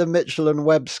seen the Mitchell and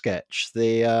Webb sketch,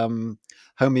 the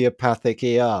homeopathic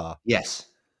ER? Yes.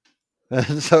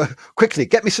 And so quickly,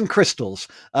 get me some crystals.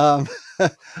 I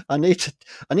need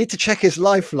to check his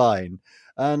lifeline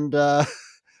and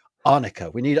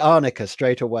arnica. We need arnica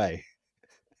straight away.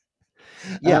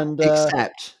 Yeah. And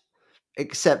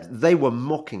Except they were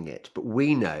mocking it, but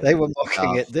we know they that were this mocking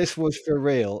stuff. it. This was for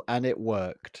real, and it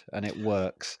worked, and it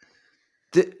works.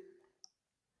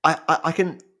 I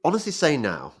can honestly say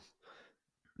now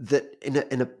that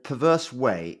in a perverse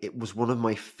way, it was one of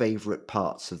my favourite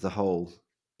parts of the whole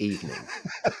evening.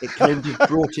 It kind of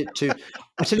brought it to.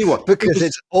 I tell you what, it Because was.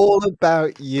 it's all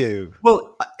about you.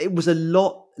 Well, it was a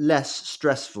lot less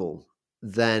stressful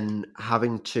than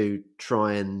having to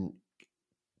try and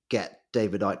get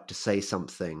David Icke to say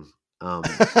something.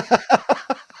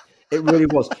 It really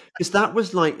was, because that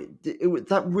was like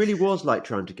that really was like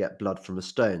trying to get blood from a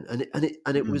stone, and it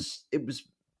Mm. was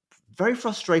very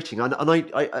frustrating. And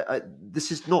I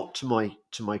this is not to my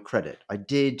credit. I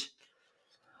did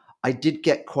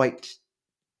get quite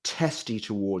testy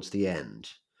towards the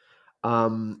end.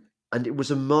 And it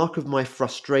was a mark of my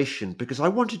frustration, because I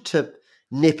wanted to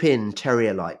nip in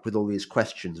terrier-like with all these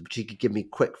questions, which he could give me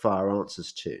quick fire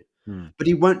answers to. Mm. But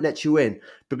he won't let you in,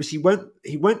 because he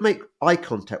won't make eye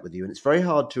contact with you, and it's very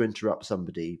hard to interrupt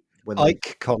somebody when they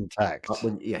Ike contact.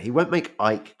 he won't make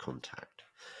eye contact.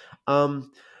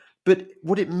 But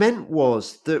what it meant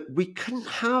was that we couldn't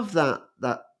have that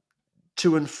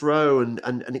to and fro and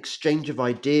an exchange of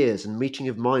ideas and meeting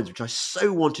of minds, which I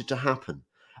so wanted to happen.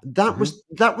 That was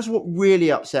what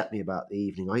really upset me about the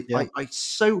evening. Yeah.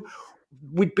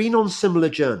 We'd been on similar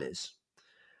journeys.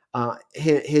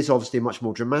 His obviously much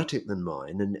more dramatic than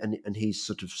mine, and he's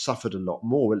sort of suffered a lot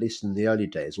more, at least in the early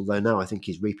days. Although now I think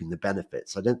he's reaping the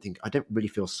benefits. I don't really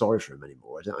feel sorry for him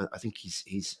anymore. I think he's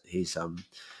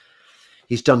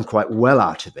done quite well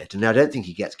out of it, and I don't think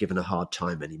he gets given a hard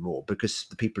time anymore, because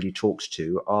the people he talks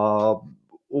to are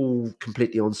all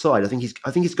completely on side. I think he's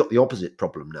got the opposite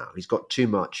problem now. He's got too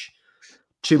much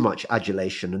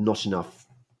adulation and not enough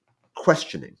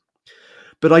questioning.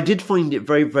 But I did find it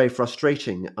very, very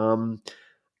frustrating, to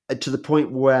the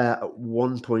point where at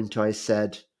one point I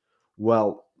said,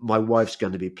 well, my wife's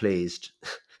going to be pleased.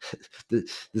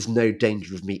 There's no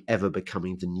danger of me ever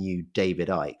becoming the new David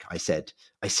Icke. I said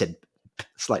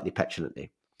slightly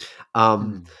petulantly.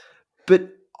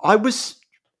 But I was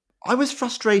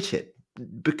frustrated,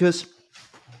 because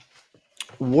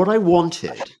what I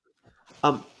wanted,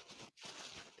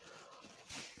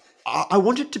 I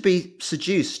wanted to be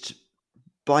seduced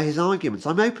by his arguments.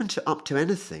 I'm open to up to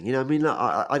anything, you know. I mean,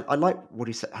 I like what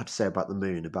he had to say about the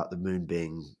moon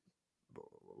being,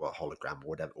 well, hologram or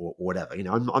whatever, whatever. You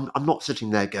know, I'm not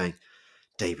sitting there going,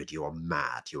 David, you are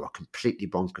mad. You are completely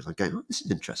bonkers. I'm going, oh, this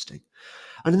is interesting.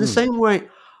 And in the same way,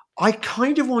 I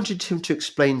kind of wanted him to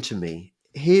explain to me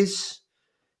his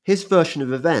version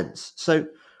of events. So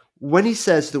when he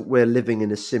says that we're living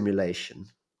in a simulation,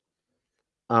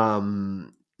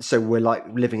 so we're like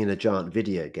living in a giant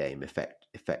video game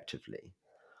effectively.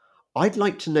 I'd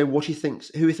like to know who he thinks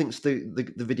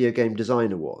the video game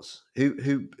designer was,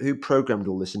 who programmed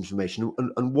all this information,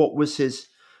 and what was his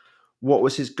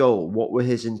goal, what were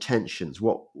his intentions,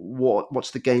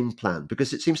 what's the game plan?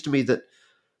 Because it seems to me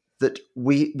that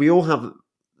we all have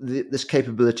this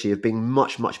capability of being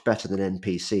much better than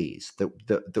NPCs.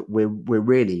 That we're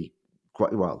really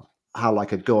quite well, how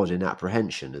like a god in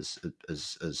apprehension, as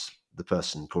the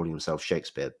person calling himself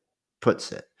Shakespeare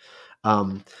puts it.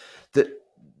 That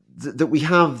that we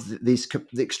have the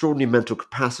extraordinary mental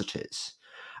capacities.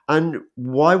 And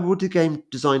why would a game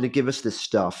designer give us this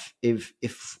stuff if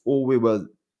all we were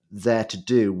there to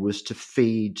do was to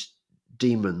feed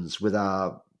demons with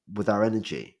our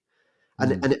energy?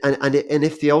 And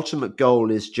if the ultimate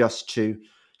goal is just to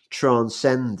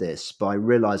transcend this by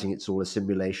realizing it's all a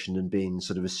simulation and being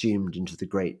sort of assumed into the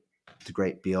great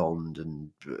beyond,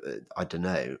 and I don't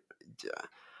know,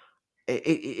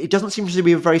 it doesn't seem to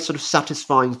be a very sort of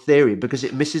satisfying theory, because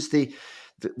it misses the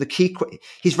key.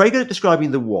 He's very good at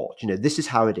describing the what. This is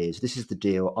how it is. This is the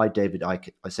deal. David, I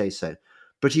say so,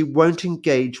 but he won't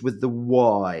engage with the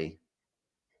why.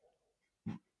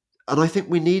 And I think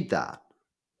we need that.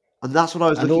 And that's what I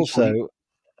was looking for. And also,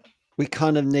 we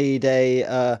kind of need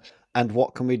a and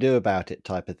what can we do about it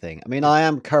type of thing. I mean, I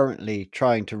am currently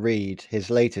trying to read his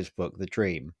latest book, The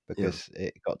Dream, because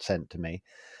it got sent to me.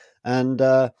 And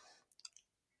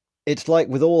it's like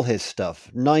with all his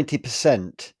stuff,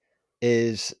 90%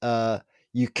 is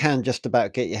you can just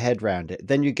about get your head around it.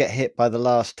 Then you get hit by the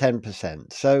last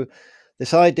 10%. So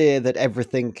this idea that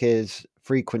everything is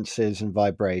frequencies and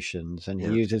vibrations, and he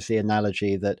uses the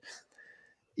analogy that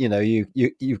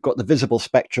you've got the visible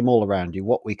spectrum all around you,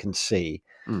 what we can see.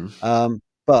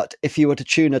 But if you were to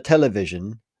tune a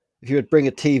television, if you would bring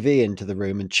a TV into the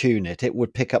room and tune it, it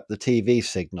would pick up the TV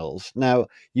signals. Now,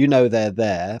 they're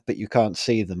there, but you can't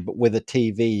see them. But with a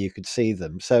TV, you could see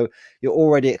them. So you're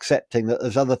already accepting that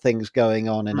there's other things going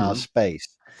on in our space.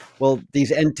 Well,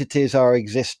 these entities are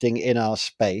existing in our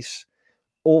space,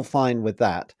 all fine with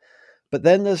that. But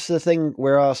then there's the thing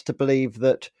we're asked to believe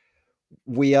that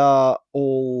we are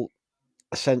all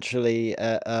essentially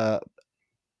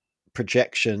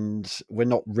projections. We're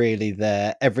not really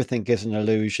there. Everything is an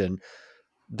illusion.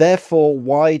 Therefore,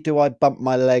 why do I bump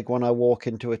my leg when I walk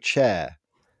into a chair?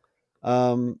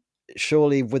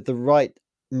 Surely with the right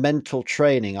mental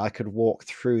training, I could walk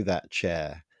through that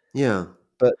chair. Yeah.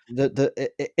 But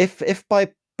if by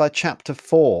chapter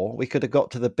 4 we could have got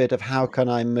to the bit of how can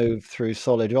I move through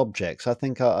solid objects, I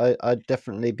think I'd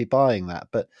definitely be buying that.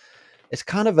 But it's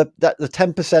kind of the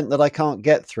 10% that I can't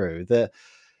get through.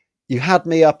 You had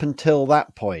me up until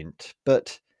that point,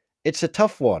 but it's a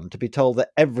tough one to be told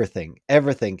that everything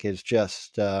is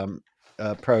just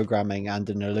programming and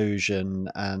an illusion,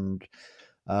 and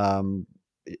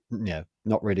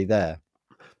not really there.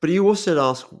 But you also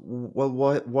ask, well,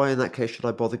 why in that case should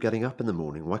I bother getting up in the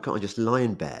morning? Why can't I just lie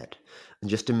in bed and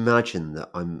just imagine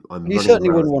that I'm You certainly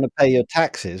wouldn't want to pay your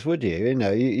taxes, would you?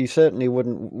 You certainly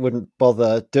wouldn't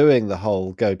bother doing the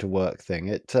whole go to work thing.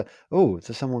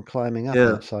 There's someone climbing up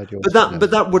outside your.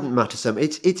 But that wouldn't matter so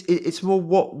much. It's more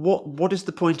what is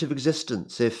the point of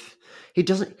existence if he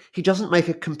doesn't make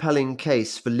a compelling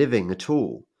case for living at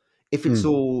all. If it's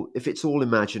all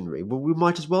imaginary, well, we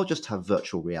might as well just have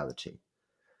virtual reality.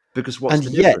 Because what's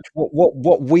the difference?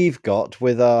 What we've got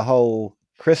with our whole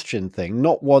Christian thing,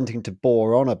 not wanting to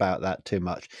bore on about that too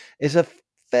much, is a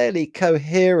fairly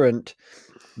coherent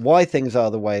why things are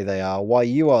the way they are, why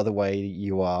you are the way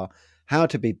you are, how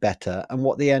to be better, and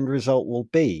what the end result will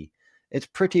be. It's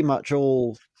pretty much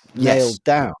all nailed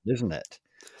down, isn't it?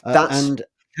 And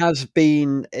has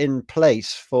been in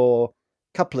place for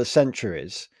a couple of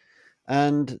centuries.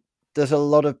 And there's a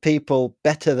lot of people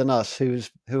better than us who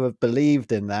have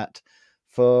believed in that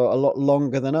for a lot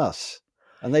longer than us,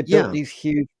 and they built these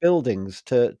huge buildings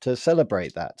to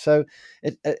celebrate that. So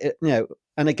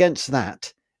and against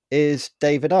that is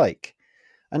David Icke,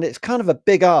 and it's kind of a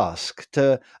big ask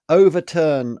to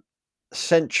overturn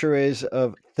centuries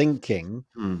of thinking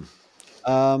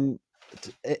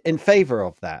in favor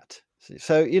of that.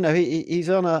 So he's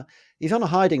on a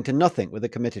hiding to nothing with a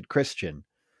committed Christian.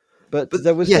 But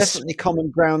there was definitely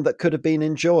common ground that could have been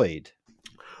enjoyed.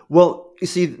 Well, you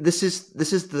see, this is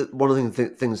the one of the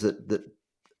things that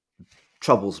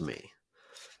troubles me.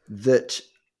 That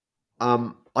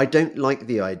I don't like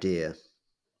the idea,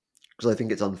 because I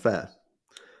think it's unfair,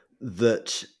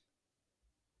 that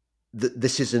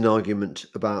this is an argument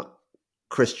about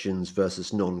Christians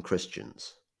versus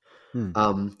non-Christians.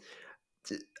 I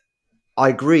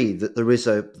agree that there is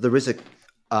a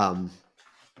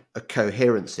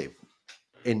coherency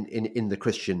in the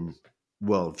Christian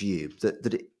worldview,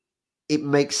 that it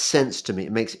makes sense to me.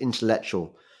 It makes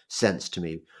intellectual sense to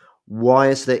me. Why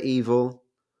is there evil?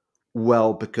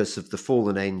 Well, because of the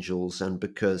fallen angels, and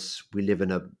because we live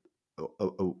in a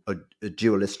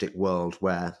dualistic world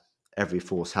where every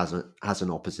force has an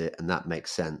opposite, and that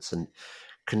makes sense. And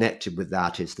connected with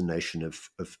that is the notion of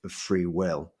free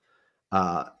will.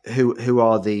 Who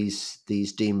are these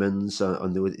demons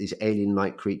and these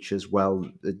alien-like creatures? Well,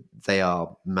 they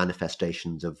are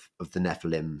manifestations of the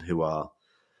Nephilim, who are,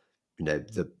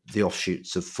 the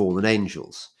offshoots of fallen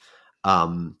angels.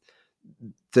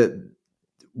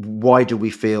 Why do we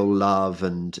feel love,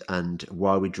 and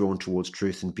why are we drawn towards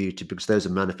truth and beauty? Because those are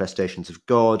manifestations of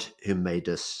God, who made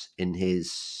us in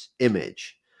His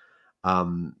image,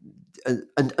 and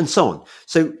so on.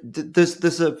 So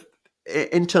there's a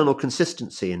internal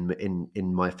consistency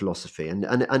in my philosophy, and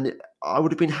I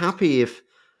would have been happy if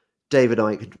David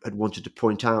Icke had wanted to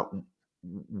point out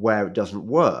where it doesn't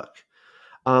work.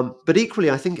 But equally,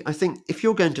 I think if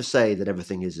you're going to say that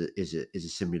everything is a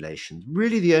simulation,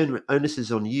 really the onus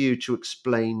is on you to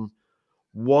explain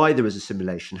why there is a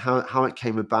simulation, how it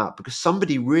came about, because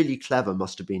somebody really clever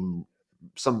must have been,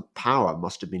 some power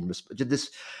must have been. Did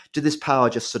this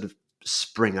power just sort of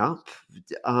spring up?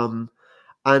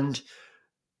 And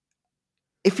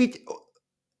if he'd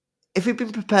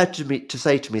been prepared to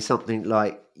say to me something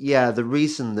like, yeah, the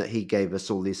reason that he gave us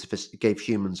all these gave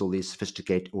humans all these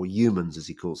sophisticated, or humans as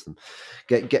he calls them,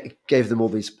 gave them all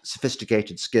these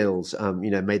sophisticated skills,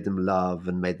 made them love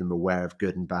and made them aware of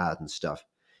good and bad and stuff,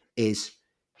 is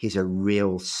he's a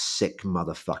real sick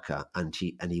motherfucker, and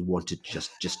he wanted to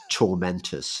just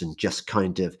torment us and just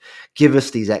kind of give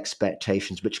us these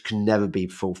expectations which can never be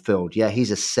fulfilled. Yeah,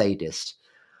 he's a sadist.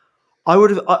 I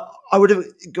would have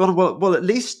gone, well, at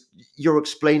least you're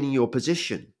explaining your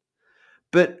position.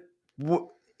 But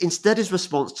instead, his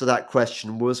response to that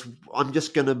question was, I'm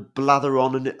just going to blather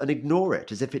on and ignore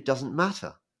it as if it doesn't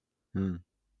matter.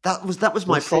 That was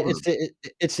my problem.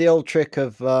 It's the old trick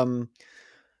of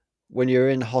when you're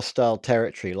in hostile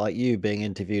territory, like you being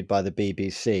interviewed by the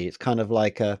BBC. It's kind of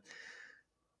like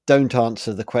don't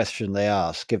answer the question they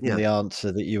ask. Give them the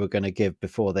answer that you were going to give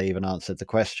before they even answered the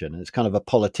question. And it's kind of a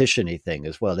politician-y thing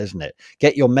as well, isn't it?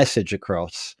 Get your message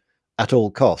across at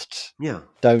all costs. Yeah.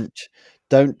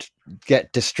 Don't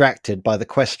get distracted by the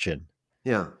question.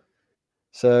 Yeah.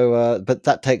 So, but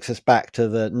that takes us back to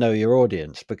the know your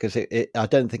audience, because I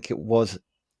don't think it was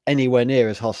anywhere near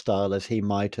as hostile as he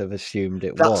might have assumed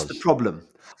it was. That's the problem.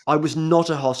 I was not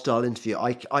a hostile interview.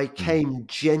 I came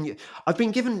genuine. I've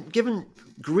been given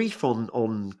grief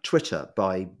on Twitter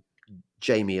by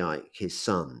Jamie Icke, his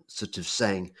son, sort of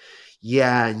saying,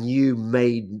 yeah, and you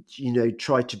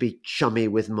tried to be chummy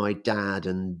with my dad,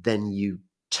 and then you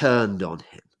turned on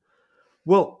him.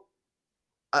 Well,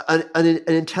 an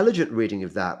intelligent reading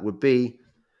of that would be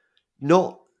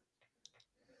not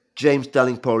James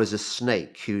Delingpole is a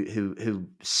snake who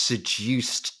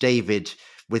seduced David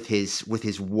with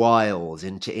his wiles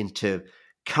into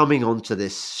coming onto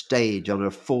this stage on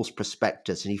a false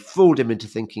prospectus, and he fooled him into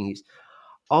thinking he's.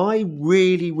 I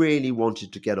really, really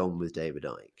wanted to get on with David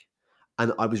Icke,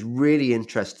 and I was really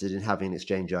interested in having an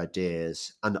exchange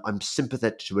ideas. And I'm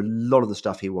sympathetic to a lot of the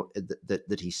stuff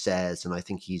that he says, and I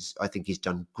think he's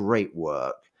done great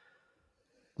work.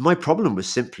 My problem was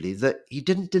simply that he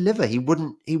didn't deliver. He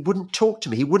wouldn't talk to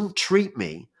me. He wouldn't treat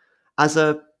me as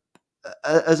a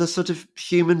sort of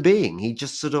human being. He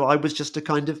just sort of, I was just a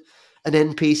kind of an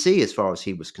NPC as far as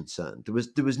he was concerned.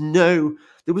 There was no.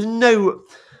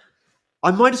 I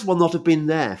might as well not have been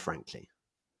there, frankly.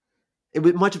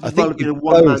 It might have well been a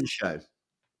one-man show.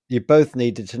 You both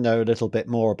needed to know a little bit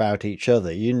more about each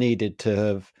other. You needed to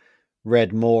have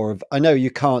read more of. I know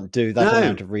you can't do that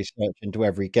amount of research into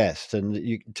every guest,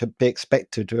 and to be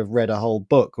expected to have read a whole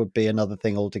book would be another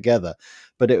thing altogether.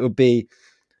 But it would be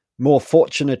more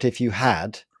fortunate if you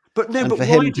had. But no, for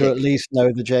him to at least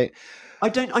know the I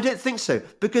don't think so,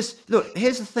 because look,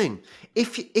 here's the thing: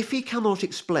 if he cannot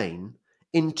explain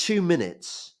in 2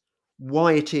 minutes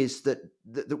why it is that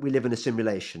we live in a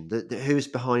simulation, that who's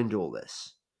behind all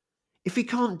this, if he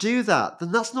can't do that,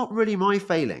 then that's not really my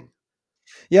failing.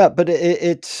 Yeah, but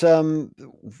it's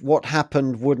what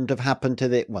happened wouldn't have happened to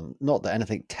the. Well, not that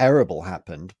anything terrible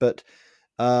happened, but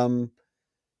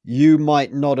you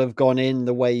might not have gone in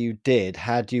the way you did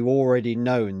had you already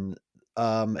known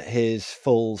his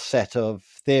full set of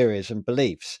theories and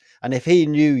beliefs. And if he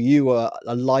knew you were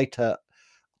a lighter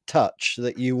touch,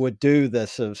 that you would do the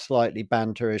sort of slightly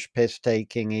banterish,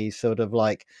 piss-taking-y sort of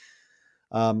like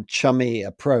chummy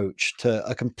approach to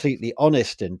a completely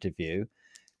honest interview,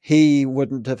 he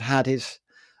wouldn't have had his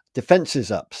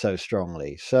defenses up so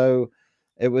strongly. So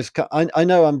it was. I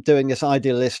know I'm doing this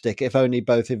idealistic. If only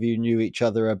both of you knew each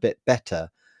other a bit better,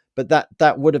 but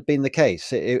that would have been the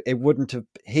case. It wouldn't have.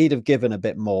 He'd have given a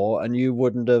bit more, and you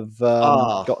wouldn't have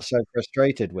got so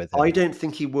frustrated with I him. don't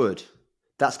think he would.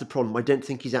 That's the problem. I don't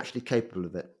think he's actually capable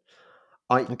of it.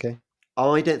 Okay.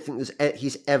 I don't think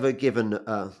he's ever given.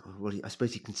 Well, I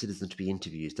suppose he considers them to be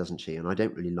interviews, doesn't he? And I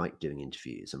don't really like doing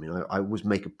interviews. I mean, I always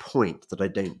make a point that I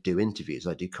don't do interviews.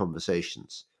 I do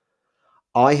conversations.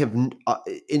 I have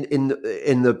in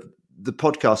the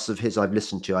podcasts of his I've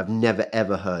listened to. I've never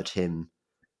ever heard him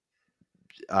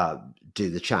do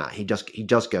the chat. He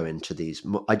does go into these.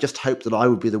 I just hope that I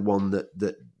would be the one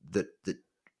that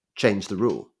changed the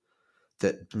rule.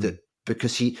 That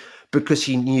because he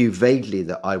knew vaguely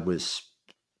that I was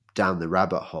down the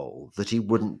rabbit hole, that he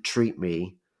wouldn't treat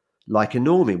me like a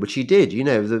normie, which he did. You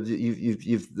know, the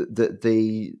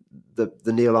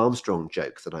Neil Armstrong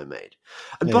joke that I made.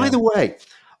 And by the way,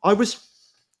 I was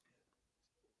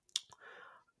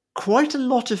quite a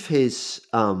lot of his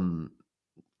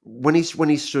when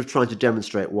he's sort of trying to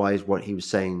demonstrate why what he was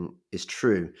saying is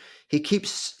true, he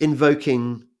keeps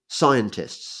invoking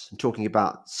scientists and talking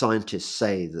about scientists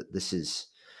say that this is.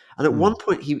 And at one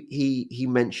point, he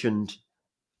mentioned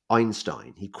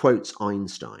Einstein. He quotes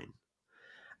Einstein,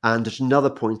 and at another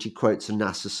point, he quotes a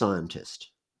NASA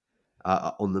scientist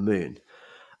on the moon.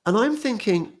 And I'm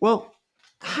thinking, well,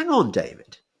 hang on,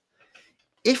 David.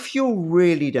 If you're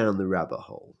really down the rabbit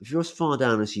hole, if you're as far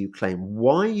down as you claim,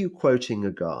 why are you quoting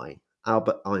a guy,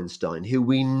 Albert Einstein, who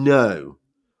we know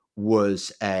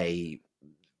was not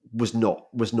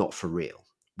for real?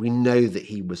 We know that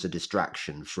he was a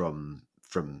distraction from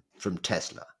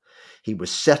Tesla. He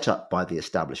was set up by the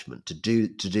establishment to do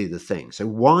the thing. So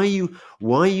why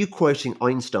are you quoting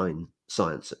Einstein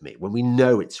science at me when we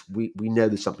know we know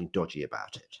there's something dodgy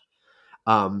about it?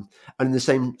 And in the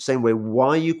same way, why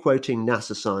are you quoting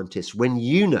NASA scientists when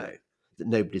you know that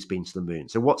nobody's been to the moon?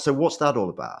 So what's that all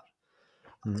about?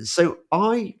 So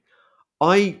I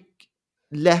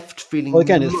left feeling. Well,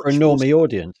 again, it's for a normie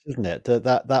audience, isn't it?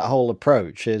 That whole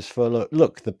approach is for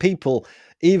look, the people,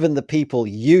 even the people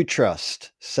you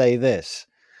trust, say this.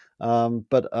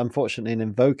 But unfortunately, in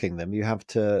invoking them, you have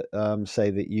to say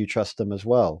that you trust them as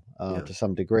well to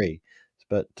some degree.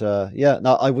 But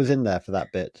no, I was in there for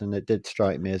that bit, and it did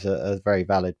strike me as a very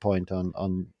valid point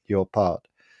on your part.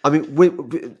 I mean,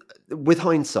 with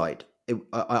hindsight,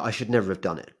 I should never have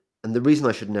done it, and the reason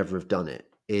I should never have done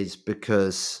it is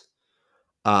because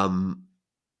I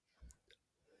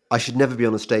should never be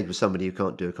on a stage with somebody who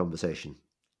can't do a conversation,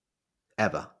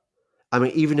 ever. I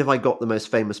mean, even if I got the most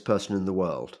famous person in the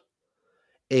world,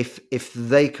 if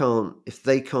they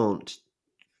can't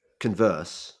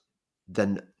converse,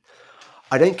 then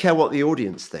I don't care what the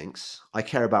audience thinks. I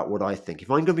care about what I think. If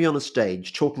I'm going to be on a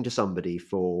stage talking to somebody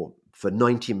for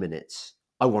 90 minutes,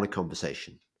 I want a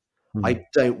conversation. I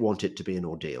don't want it to be an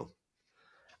ordeal.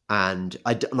 And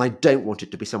I don't want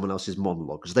it to be someone else's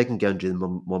monologue, because they can go and do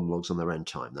the monologues on their own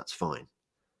time. That's fine.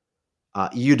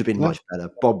 You'd have been much better.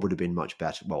 Bob would have been much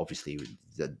better. Well, obviously,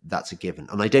 that's a given.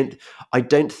 And I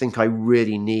don't think I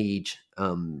really need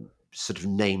sort of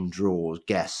name draw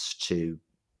guests to.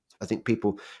 I think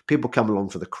people come along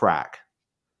for the crack,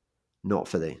 not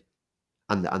for the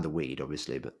and the weed,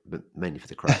 obviously, but mainly for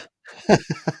the crack.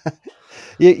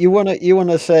 You want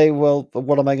to say, well,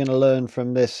 what am I going to learn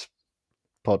from this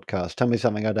podcast? Tell me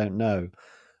something I don't know.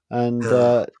 And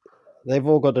they've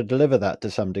all got to deliver that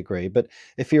to some degree. But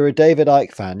if you're a David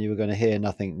Icke fan, you were going to hear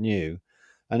nothing new.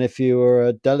 And if you were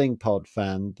a Delingpole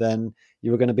fan, then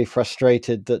you were going to be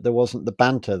frustrated that there wasn't the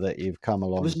banter that you've come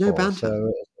along. There was no banter.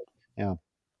 So,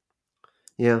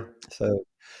 yeah.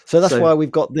 So that's why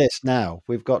we've got this now.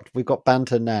 We've got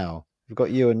banter now. We've got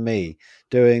you and me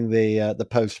doing the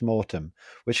post-mortem,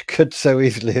 which could so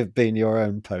easily have been your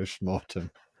own post-mortem.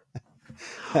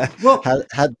 Well,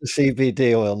 had the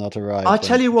CBD oil not arrived. I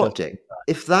tell you what, Dick,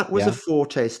 if that was a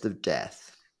foretaste of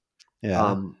death,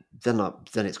 then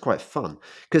it's quite fun.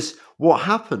 Because what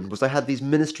happened was I had these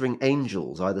ministering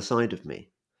angels either side of me.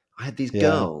 I had these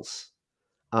girls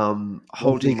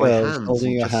holding my hands,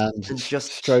 holding your hands, and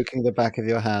just stroking the back of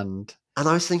your hand. And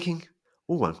I was thinking,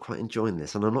 oh, I'm quite enjoying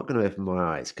this, and I'm not going to open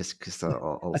my eyes because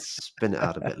I'll spin it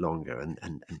out a bit longer.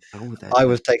 And I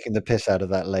was taking the piss out of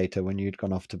that later when you'd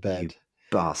gone off to bed. You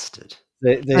bastard.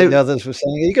 The others were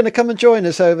saying, "Are you going to come and join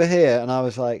us over here?" And I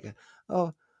was like,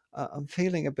 "Oh, I'm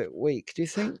feeling a bit weak. Do you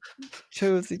think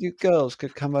two of you girls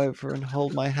could come over and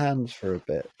hold my hands for a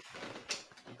bit?"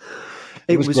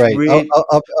 It was great. Really...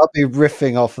 I'll be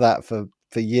riffing off that for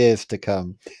years to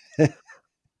come.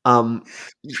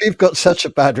 We've got such a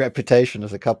bad reputation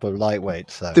as a couple of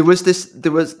lightweights. So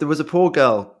there was a poor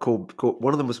girl called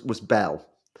one of them was Belle,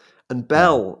 and yeah,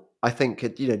 Belle, I think,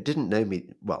 didn't know me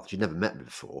well. She'd never met me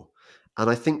before, and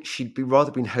I think she'd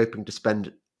rather been hoping to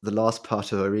spend the last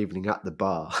part of her evening at the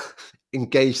bar,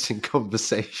 engaged in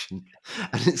conversation,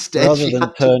 and instead rather she than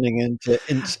had to. turning into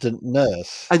instant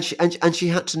nurse. And she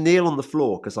had to kneel on the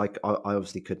floor because I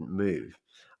obviously couldn't move,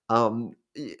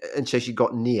 and so she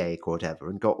got knee ache or whatever,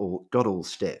 and got all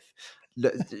stiff,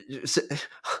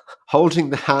 holding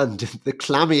the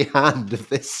clammy hand of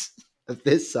this.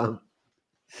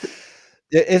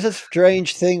 It is a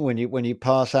strange thing when you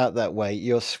pass out that way.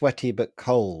 You're sweaty but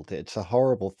cold. It's a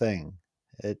horrible thing.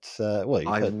 It's well, you've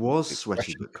I heard the was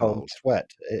sweaty expression but "cold cold,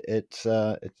 sweat." It's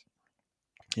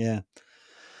yeah.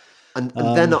 and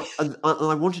then and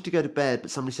I wanted to go to bed,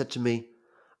 but somebody said to me,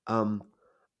 um,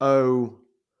 "Oh,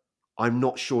 I'm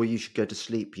not sure you should go to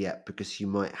sleep yet because you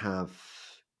might have."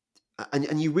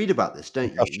 And you read about this, don't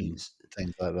you? Concussion,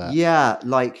 things like that. Yeah,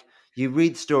 like you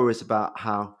read stories about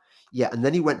how, yeah, and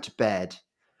then he went to bed,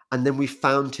 and then we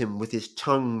found him with his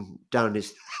tongue down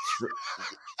his throat.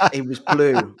 It was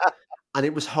blue, and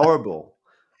it was horrible.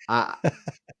 Uh,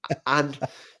 and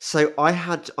so I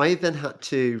then had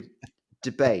to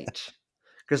debate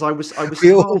because I was We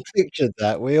half. all pictured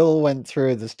that. We all went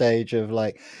through the stage of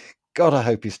like, God, I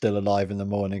hope he's still alive in the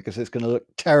morning because it's going to look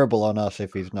terrible on us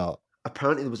if he's not.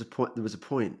 Apparently, there was a point. There was a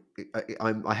point.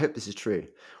 I hope this is true,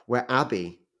 where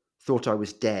Abby thought I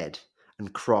was dead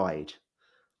and cried,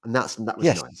 and that was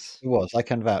Yes, nice. it was. I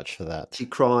can vouch for that. She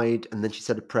cried, and then she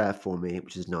said a prayer for me,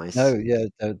 which is No, nice. yeah,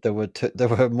 there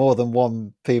were more than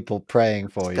one people praying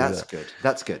for you. That's good.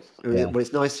 That's good. Yeah. Well,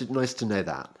 it's nice to know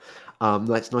that.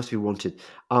 It's nice to be wanted.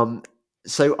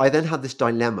 So I then had this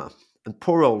dilemma, and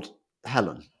poor old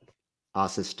Helen, our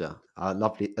sister, our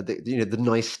lovely, the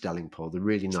nice Delingpole, the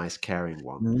really nice, caring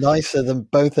one. Nicer than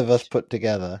both of us put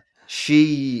together.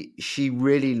 She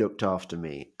really looked after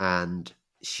me, and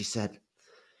she said,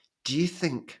 "Do you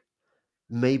think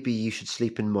maybe you should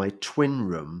sleep in my twin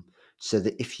room so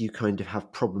that if you kind of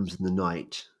have problems in the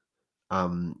night,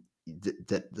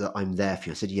 that I'm there for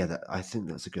you?" I said, "Yeah, I think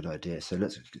that's a good idea. So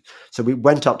we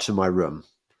went up to my room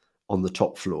on the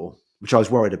top floor, which I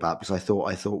was worried about because I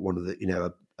thought one of the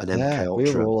an MK Yeah, we were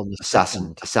Ultra all on the assassin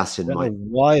second. assassin Don't know might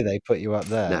why they put you up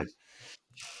there. no.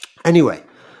 Anyway,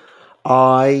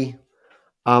 I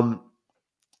um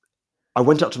I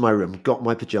went up to my room, got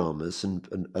my pajamas and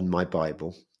my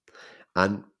Bible,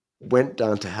 and went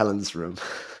down to Helen's room,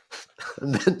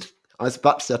 and then I was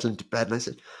about to settle into bed, and I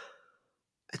said,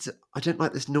 I don't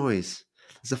like this noise.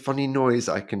 There's a funny noise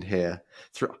I can hear.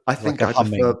 I Like think a I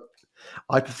prefer. humming.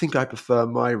 I prefer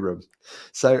my room.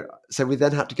 So we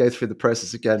then had to go through the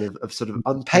process again of sort of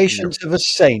unpacking Patience of a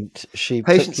saint. She took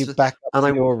patience. you back up And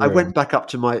to your I went room. back up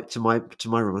to my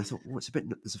room. And I thought, it's a bit.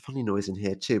 There's a funny noise in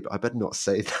here too, but I better not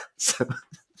say that. So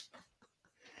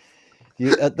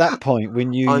You at that point, we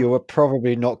knew I'm you were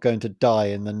probably not going to die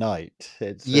in the night.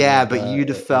 It's sort yeah, of but yeah.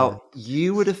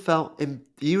 you would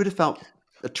have felt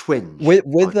a twinge.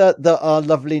 With our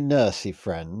lovely nursey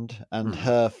friend and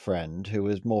her friend, who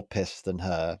was more pissed than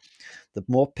her. The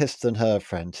more pissed than her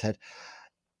friend said,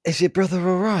 "Is your brother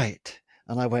all right?"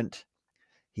 And I went,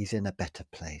 "He's in a better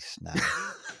place now."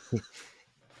 He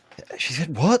She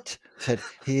said, "What?" I said,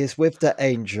 "He is with the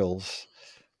angels."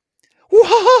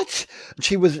 "What?" And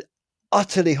she was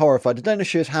utterly horrified. I don't know if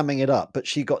she was hamming it up, but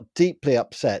she got deeply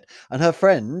upset. And her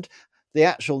friend, the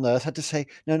actual nurse, had to say,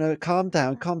 "No, no, calm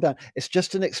down, calm down. It's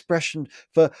just an expression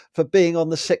for being on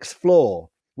the 6th floor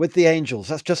with the angels.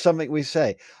 That's just something we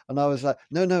say." And I was like,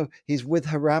 "No, no, he's with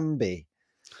Harambe,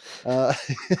 uh,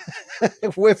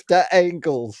 with the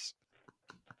angels."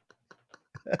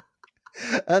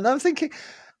 And I'm thinking,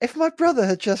 if my brother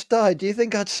had just died, do you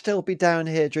think I'd still be down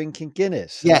here drinking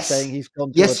Guinness and saying Yes, he's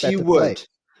gone to a yes, you better place? would.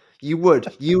 You would.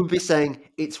 You would be saying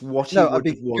it's what he No, I'd would be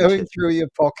have going wanted. through your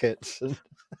pockets and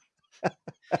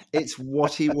It's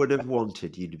what he would have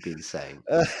wanted. You'd have been saying.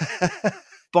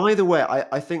 By the way,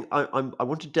 I think I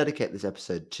want to dedicate this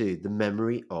episode to the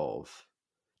memory of.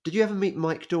 Did you ever meet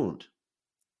Mike Daunt?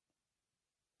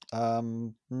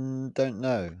 don't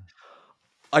know.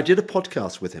 I did a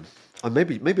podcast with him.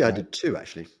 Maybe I Right. did two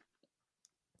actually.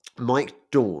 Mike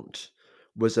Daunt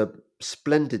was a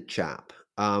splendid chap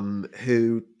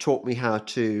who taught me how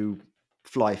to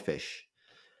fly fish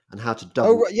and how to Oh,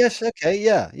 double. right, yes, okay,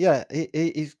 yeah, yeah.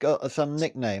 He's got some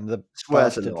nickname, the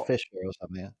Swears a bastard lot. fisher or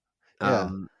something. Yeah.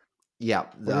 Um, yeah,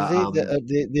 What is he? The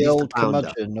he's the old bounder.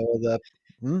 curmudgeon or the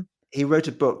hmm? He wrote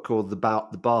a book called the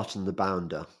Bart and the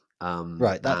Bounder,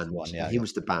 Right, that's the and one. Yeah, he yeah.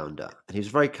 was the bounder, and he was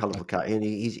a very colourful Okay. character. And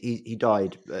he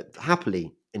died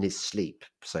happily in his sleep,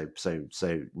 so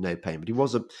no pain. But he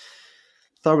was a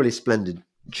thoroughly splendid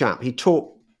chap. He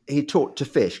taught to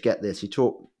fish. Get this, he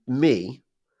taught me,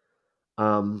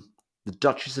 the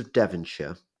Duchess of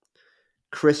Devonshire,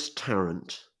 Chris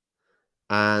Tarrant,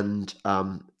 and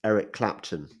Eric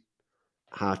Clapton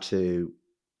how to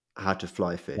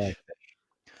fly fish.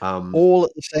 All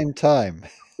at the same time.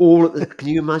 Can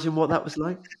you imagine what that was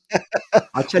like?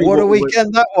 I tell you what a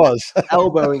weekend that was.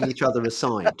 Elbowing each other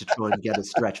aside to try and get a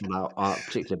stretch on our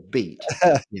particular beat.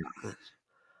 Yeah.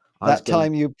 That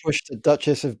time you pushed the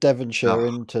Duchess of Devonshire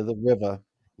into the river.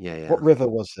 Yeah. What river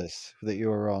was this that you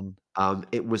were on?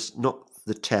 It was not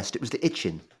the Test. It was the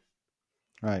Itchen.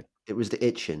 Right. It was the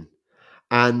Itchen.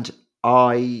 And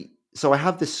I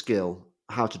have this skill,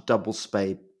 how to double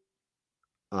spey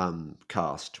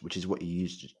cast, which is what you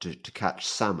use to catch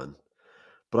salmon.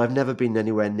 But I've never been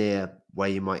anywhere near where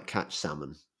you might catch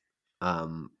salmon.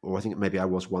 Or I think maybe I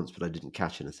was once, but I didn't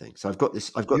catch anything. So I've got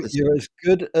this. You're as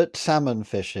good at salmon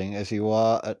fishing as you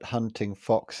are at hunting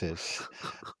foxes.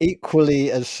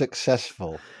 Equally as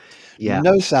successful. Yeah.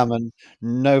 No salmon,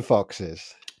 no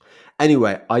foxes.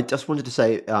 Anyway, I just wanted to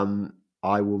say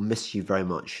I will miss you very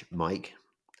much, Mike,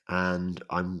 and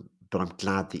I'm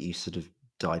glad that you sort of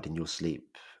died in your sleep.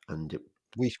 And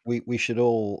we should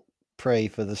all pray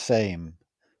for the same,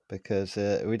 because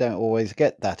we don't always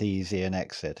get that easy an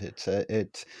exit.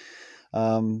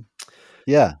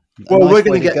 Yeah. Well, we're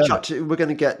going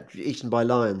to get eaten by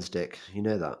lions, Dick. You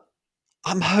know that.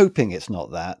 I'm hoping it's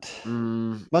not that.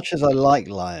 Much as I like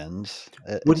lions,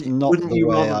 it's not the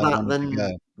way I want to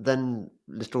go. Than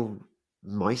little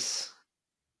mice?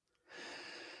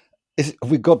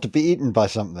 Have we got to be eaten by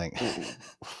something?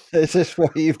 Is this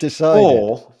what you've decided?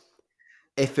 Or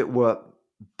if it were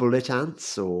bullet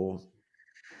ants, or...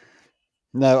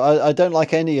 No, I don't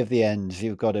like any of the ends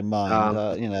you've got in mind.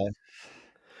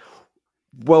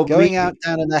 Well, going out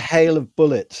down in a hail of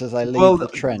bullets as I leave the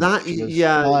trench. The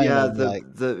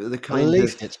kind at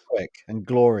least it's quick and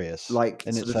glorious, like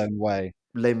in its own way.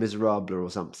 Les Miserables or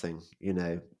something.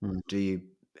 Do you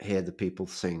hear the people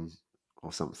sing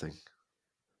or something?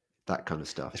 That kind of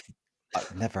stuff.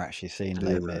 I've never actually seen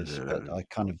Les Mis, but I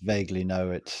kind of vaguely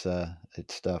know its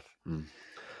stuff.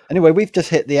 Anyway, we've just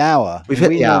hit the hour. We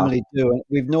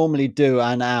normally do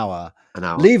an hour.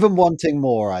 Leave them wanting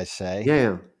more, I say.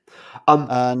 Yeah.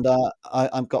 And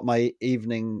I've got my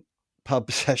evening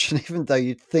pub session, even though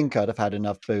you'd think I'd have had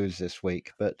enough booze this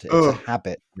week, but it's a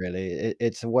habit, really.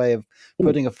 It's a way of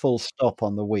putting a full stop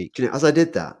on the week. As I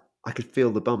did that, I could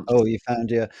feel the bumps. Oh, you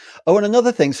found your... Oh, and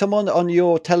another thing, someone on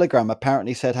your Telegram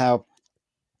apparently said how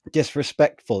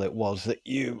disrespectful it was that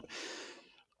you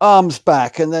arms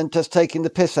back and then just taking the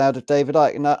piss out of David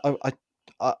Icke. And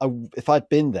if I'd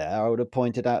been there, I would have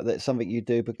pointed out that it's something you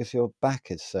do because your back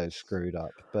is so screwed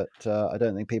up. But I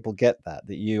don't think people get that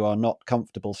you are not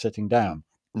comfortable sitting down.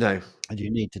 No. And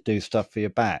you need to do stuff for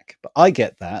your back. But I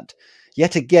get that.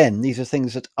 Yet again, these are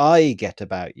things that I get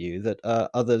about you that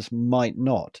others might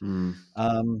not.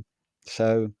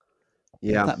 So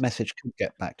if that message could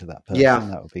get back to that person,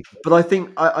 that would be good. But I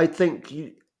think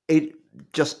it,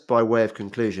 just by way of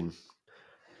conclusion,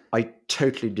 I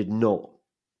totally did not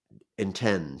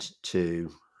intend to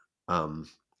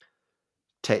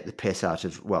take the piss out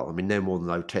of, no more than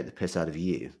I would take the piss out of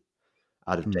you,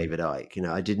 out of David Icke.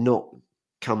 I did not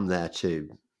come there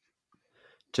to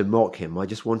mock him. I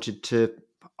just wanted to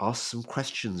ask some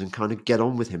questions and kind of get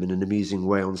on with him in an amusing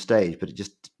way on stage, but it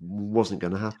just wasn't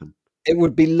going to happen. It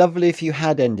would be lovely if you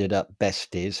had ended up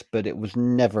besties, but it was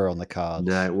never on the cards.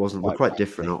 No, it wasn't. We're quite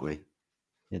different, aren't we?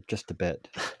 Yeah, just a bit.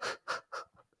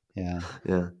 Yeah.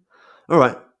 All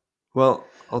right. Well,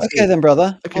 okay then,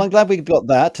 brother. Okay. Well, I'm glad we got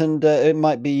that, and it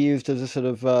might be used as a sort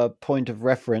of point of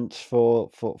reference for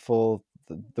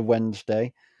the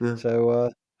Wednesday. Yeah.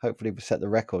 So hopefully we set the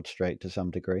record straight to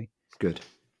some degree. Good.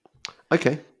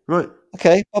 Okay. Right.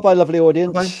 Okay. Bye, lovely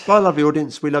audience. Bye, lovely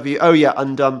audience. We love you. Oh yeah,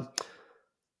 and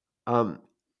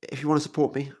if you want to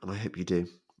support me, and I hope you do,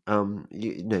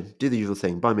 do the usual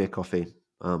thing. Buy me a coffee.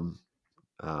 One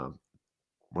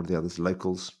of the others,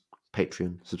 Locals,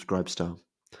 Patreon, Subscribe Star.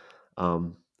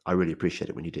 I really appreciate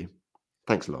it when you do.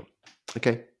 Thanks a lot.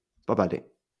 Okay. Bye-bye, Dick.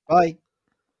 Bye.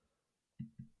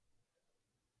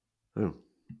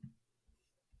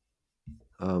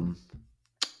 Oh.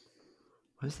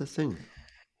 Where's the thing?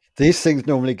 These things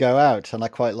normally go out, and I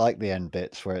quite like the end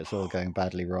bits where it's all going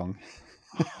badly wrong.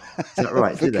 Is that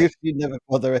right? Because you never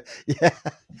bother. Yeah.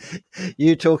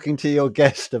 You talking to your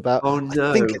guest about... Oh,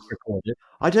 no. I think it's recorded.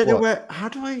 I don't know where... How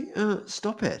do I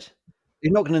stop it?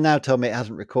 You're not going to now tell me it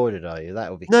hasn't recorded, are you? That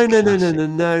would be No.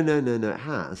 It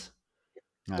has.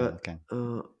 Oh, But, okay.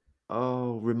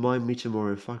 Oh, remind me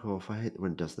tomorrow. Fuck off. I hate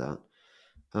when it does that.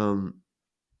 Oh,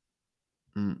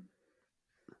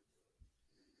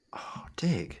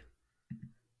 dig.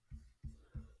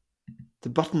 The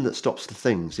button that stops the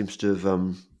thing seems to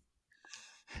have...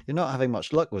 You're not having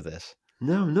much luck with this.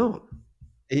 No, I'm not.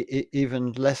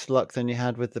 Even less luck than you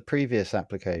had with the previous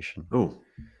application. Oh,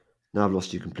 now I've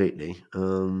lost you completely.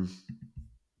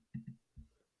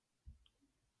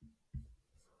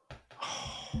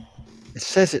 It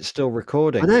says it's still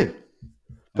recording. I know,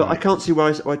 but I can't see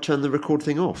why I turn the record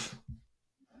thing off.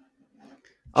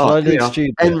 Shall I leave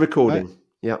studio? End recording. Right?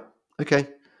 Yeah. Okay.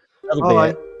 That'll be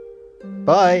it.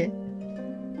 Bye.